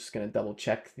again, and I'm just gonna double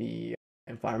check the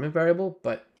environment variable,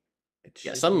 but it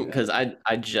Yeah, should some do that. because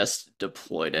I just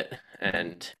deployed it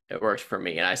and it worked for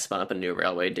me, and I spun up a new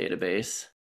railway database.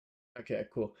 Okay,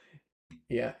 cool.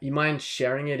 Yeah, you mind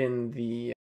sharing it in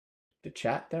the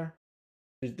chat there?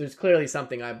 There's clearly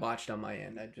something I botched on my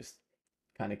end. I'm just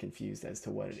kind of confused as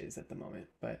to what it is at the moment.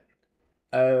 But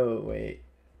oh wait,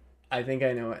 I think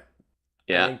I know it.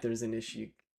 I Yeah. think there's an issue.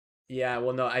 Yeah,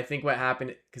 well, no, I think what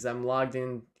happened because I'm logged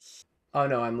in. Oh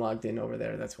no, I'm logged in over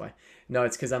there. That's why. No,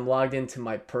 it's because I'm logged into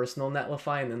my personal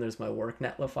Netlify, and then there's my work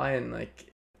Netlify, and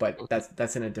like, but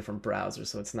that's in a different browser,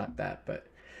 so it's not that. But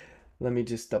let me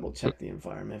just double check the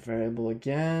environment variable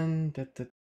again.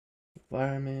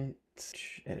 Environment,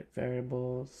 edit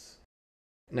variables.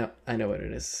 No, I know what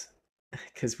it is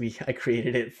because we I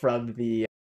created it from the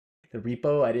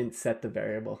repo. I didn't set the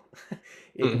variable.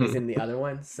 It was in the other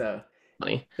one, so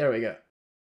Funny. there we go.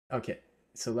 Okay,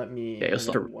 so let Yeah, me you'll let me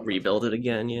still do have to one more thing. rebuild it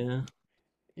again. Yeah.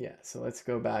 Yeah, so let's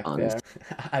go back there. Honest.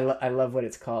 I love what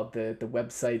it's called. The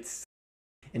website's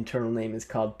internal name is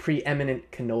called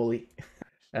Preeminent Cannoli.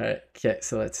 All right, okay,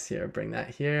 so let's here bring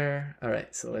that here. All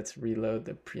right, so let's reload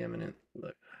the preeminent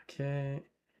look. Okay,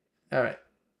 all right,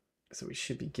 so we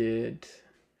should be good.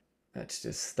 That's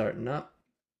just starting up.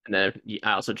 And then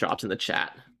I also dropped in the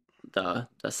chat the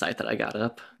site that I got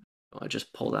up. I'll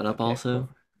just pull that up Okay, also. cool.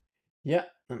 Yeah,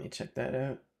 let me check that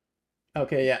out.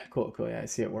 Okay, yeah, cool, cool. Yeah, I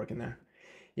see it working there.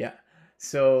 Yeah.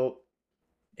 So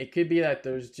it could be that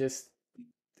there's just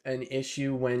an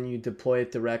issue when you deploy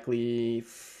it directly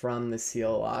from the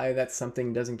CLI that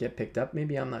something doesn't get picked up.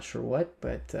 Maybe I'm not sure what,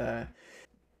 but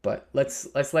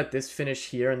let's let this finish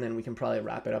here, and then we can probably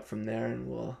wrap it up from there, and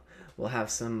we'll have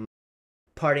some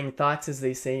parting thoughts, as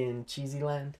they say in Cheesy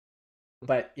Land.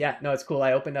 But yeah, no, it's cool.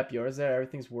 I opened up yours there.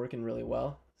 Everything's working really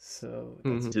well. So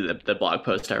that's See the blog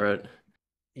post I wrote.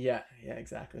 yeah, yeah,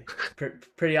 exactly.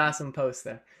 Pretty awesome post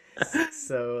there.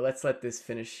 So let's let this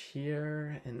finish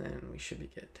here, and then we should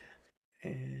be good.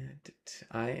 And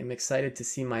I am excited to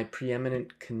see my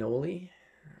preeminent cannoli.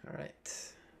 All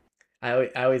right. I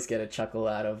always get a chuckle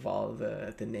out of all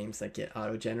the names that get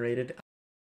auto-generated.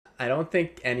 I don't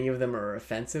think any of them are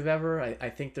offensive ever. I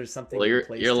think there's something Well, in you're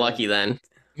place to... lucky then.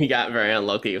 You got very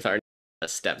unlucky with our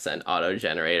steps and auto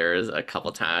generators a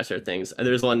couple times or things.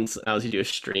 There's ones I was to do a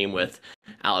stream with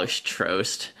Alex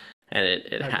Trost, and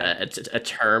it had Okay. a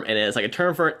term, and it's like a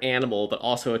term for an animal, but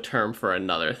also a term for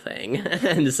another thing.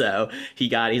 And so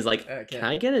he's like, "Can Okay.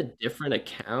 I get a different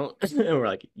account?" And we're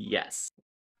like, "Yes,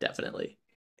 definitely."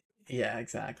 Yeah,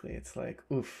 exactly. It's like,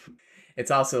 oof.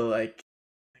 It's also like,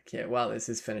 okay, well, this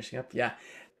is finishing up. Yeah,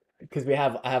 because I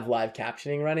have live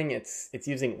captioning running. It's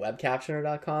using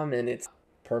webcaptioner.com, and it's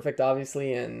perfect,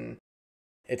 obviously, and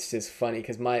it's just funny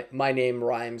because my name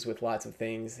rhymes with lots of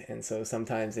things, and so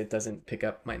sometimes it doesn't pick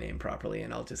up my name properly,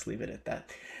 and I'll just leave it at that.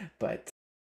 But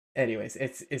anyways,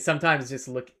 it's sometimes just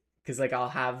look, because like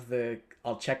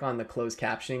I'll check on the closed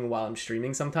captioning while I'm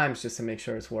streaming sometimes just to make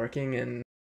sure it's working, and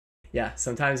yeah,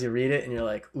 sometimes you read it and you're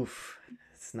like, oof,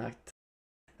 it's not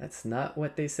that's not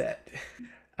what they said.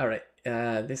 All right,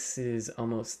 this is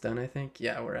almost done, I think.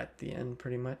 Yeah, we're at the end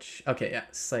pretty much. Okay, yeah,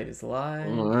 site is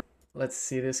live. Let's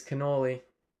see this cannoli.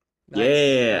 Nice.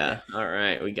 Okay. Yeah. All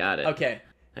right, we got it. Okay.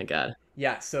 I got it.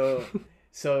 Yeah, so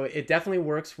it definitely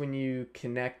works when you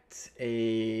connect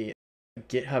a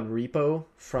GitHub repo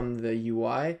from the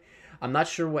UI. I'm not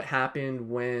sure what happened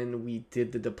when we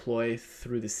did the deploy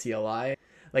through the CLI.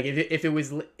 Like if it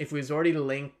was already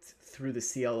linked through the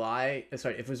CLI,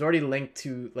 sorry, if it was already linked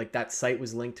to, like, that site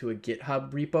was linked to a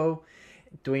GitHub repo,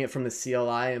 doing it from the CLI,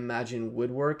 I imagine would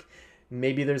work.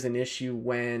 Maybe there's an issue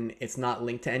when it's not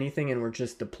linked to anything and we're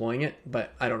just deploying it,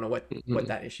 but I don't know what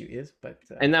that issue is. But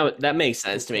And that makes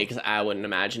cool, sense to me cool. because I wouldn't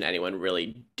imagine anyone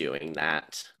really doing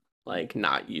that, like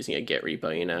not using a Git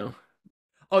repo, you know?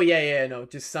 Oh yeah, yeah, no.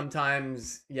 Just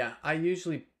sometimes, yeah. I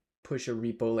usually push a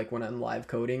repo like when I'm live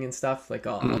coding and stuff. Like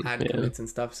I'll add Yeah. commits and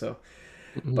stuff. So,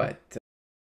 Mhm. but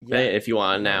yeah, Hey, if you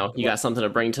want no. now, you got Well, something to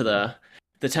bring to the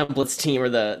templates team or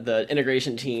the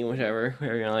integration team, whichever.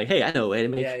 Where you're like, hey, I know a way to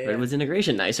yeah, make yeah, Redwood's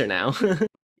integration nicer now.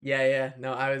 yeah, yeah.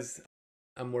 No,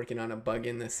 I'm working on a bug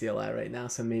in the CLI right now,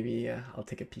 so maybe I'll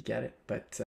take a peek at it.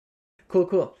 But cool,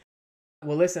 cool.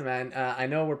 Well, listen, man. I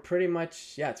know we're pretty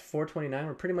much, yeah. It's 4:29.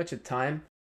 We're pretty much at time.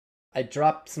 I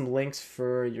dropped some links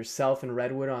for yourself and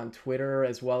Redwood on Twitter,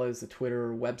 as well as the Twitter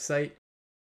website.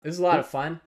 This was a lot Cool. of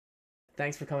fun.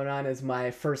 Thanks for coming on as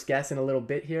my first guest in a little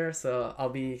bit here. So I'll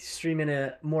be streaming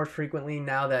it more frequently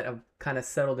now that I've kind of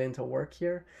settled into work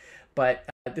here. But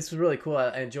this was really cool.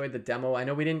 I enjoyed the demo. I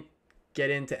know we didn't get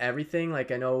into everything. Like,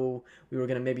 I know we were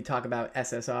going to maybe talk about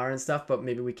SSR and stuff, but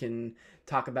maybe we can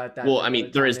talk about that Well, I another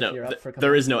mean, there time is if no you're up for coming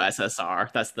there on. is no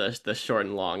SSR. That's the short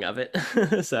and long of it.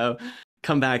 So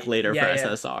come back later for Yeah, yeah.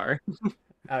 SSR.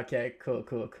 Okay, cool,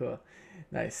 cool, cool.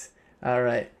 Nice. All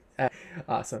right.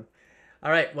 Awesome.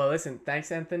 All right. Well, listen,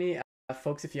 thanks, Anthony.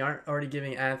 Folks, if you aren't already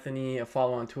giving Anthony a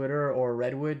follow on Twitter or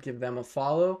Redwood, give them a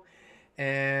follow.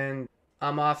 And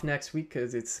I'm off next week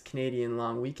because it's Canadian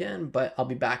long weekend, but I'll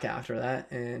be back after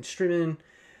that and streaming.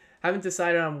 Haven't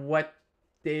decided on what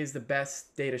day is the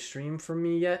best day to stream for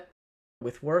me yet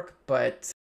with work,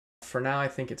 but for now, I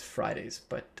think it's Fridays.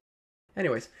 But,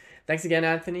 anyways, thanks again,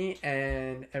 Anthony,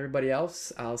 and everybody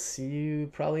else. I'll see you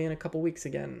probably in a couple weeks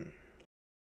again.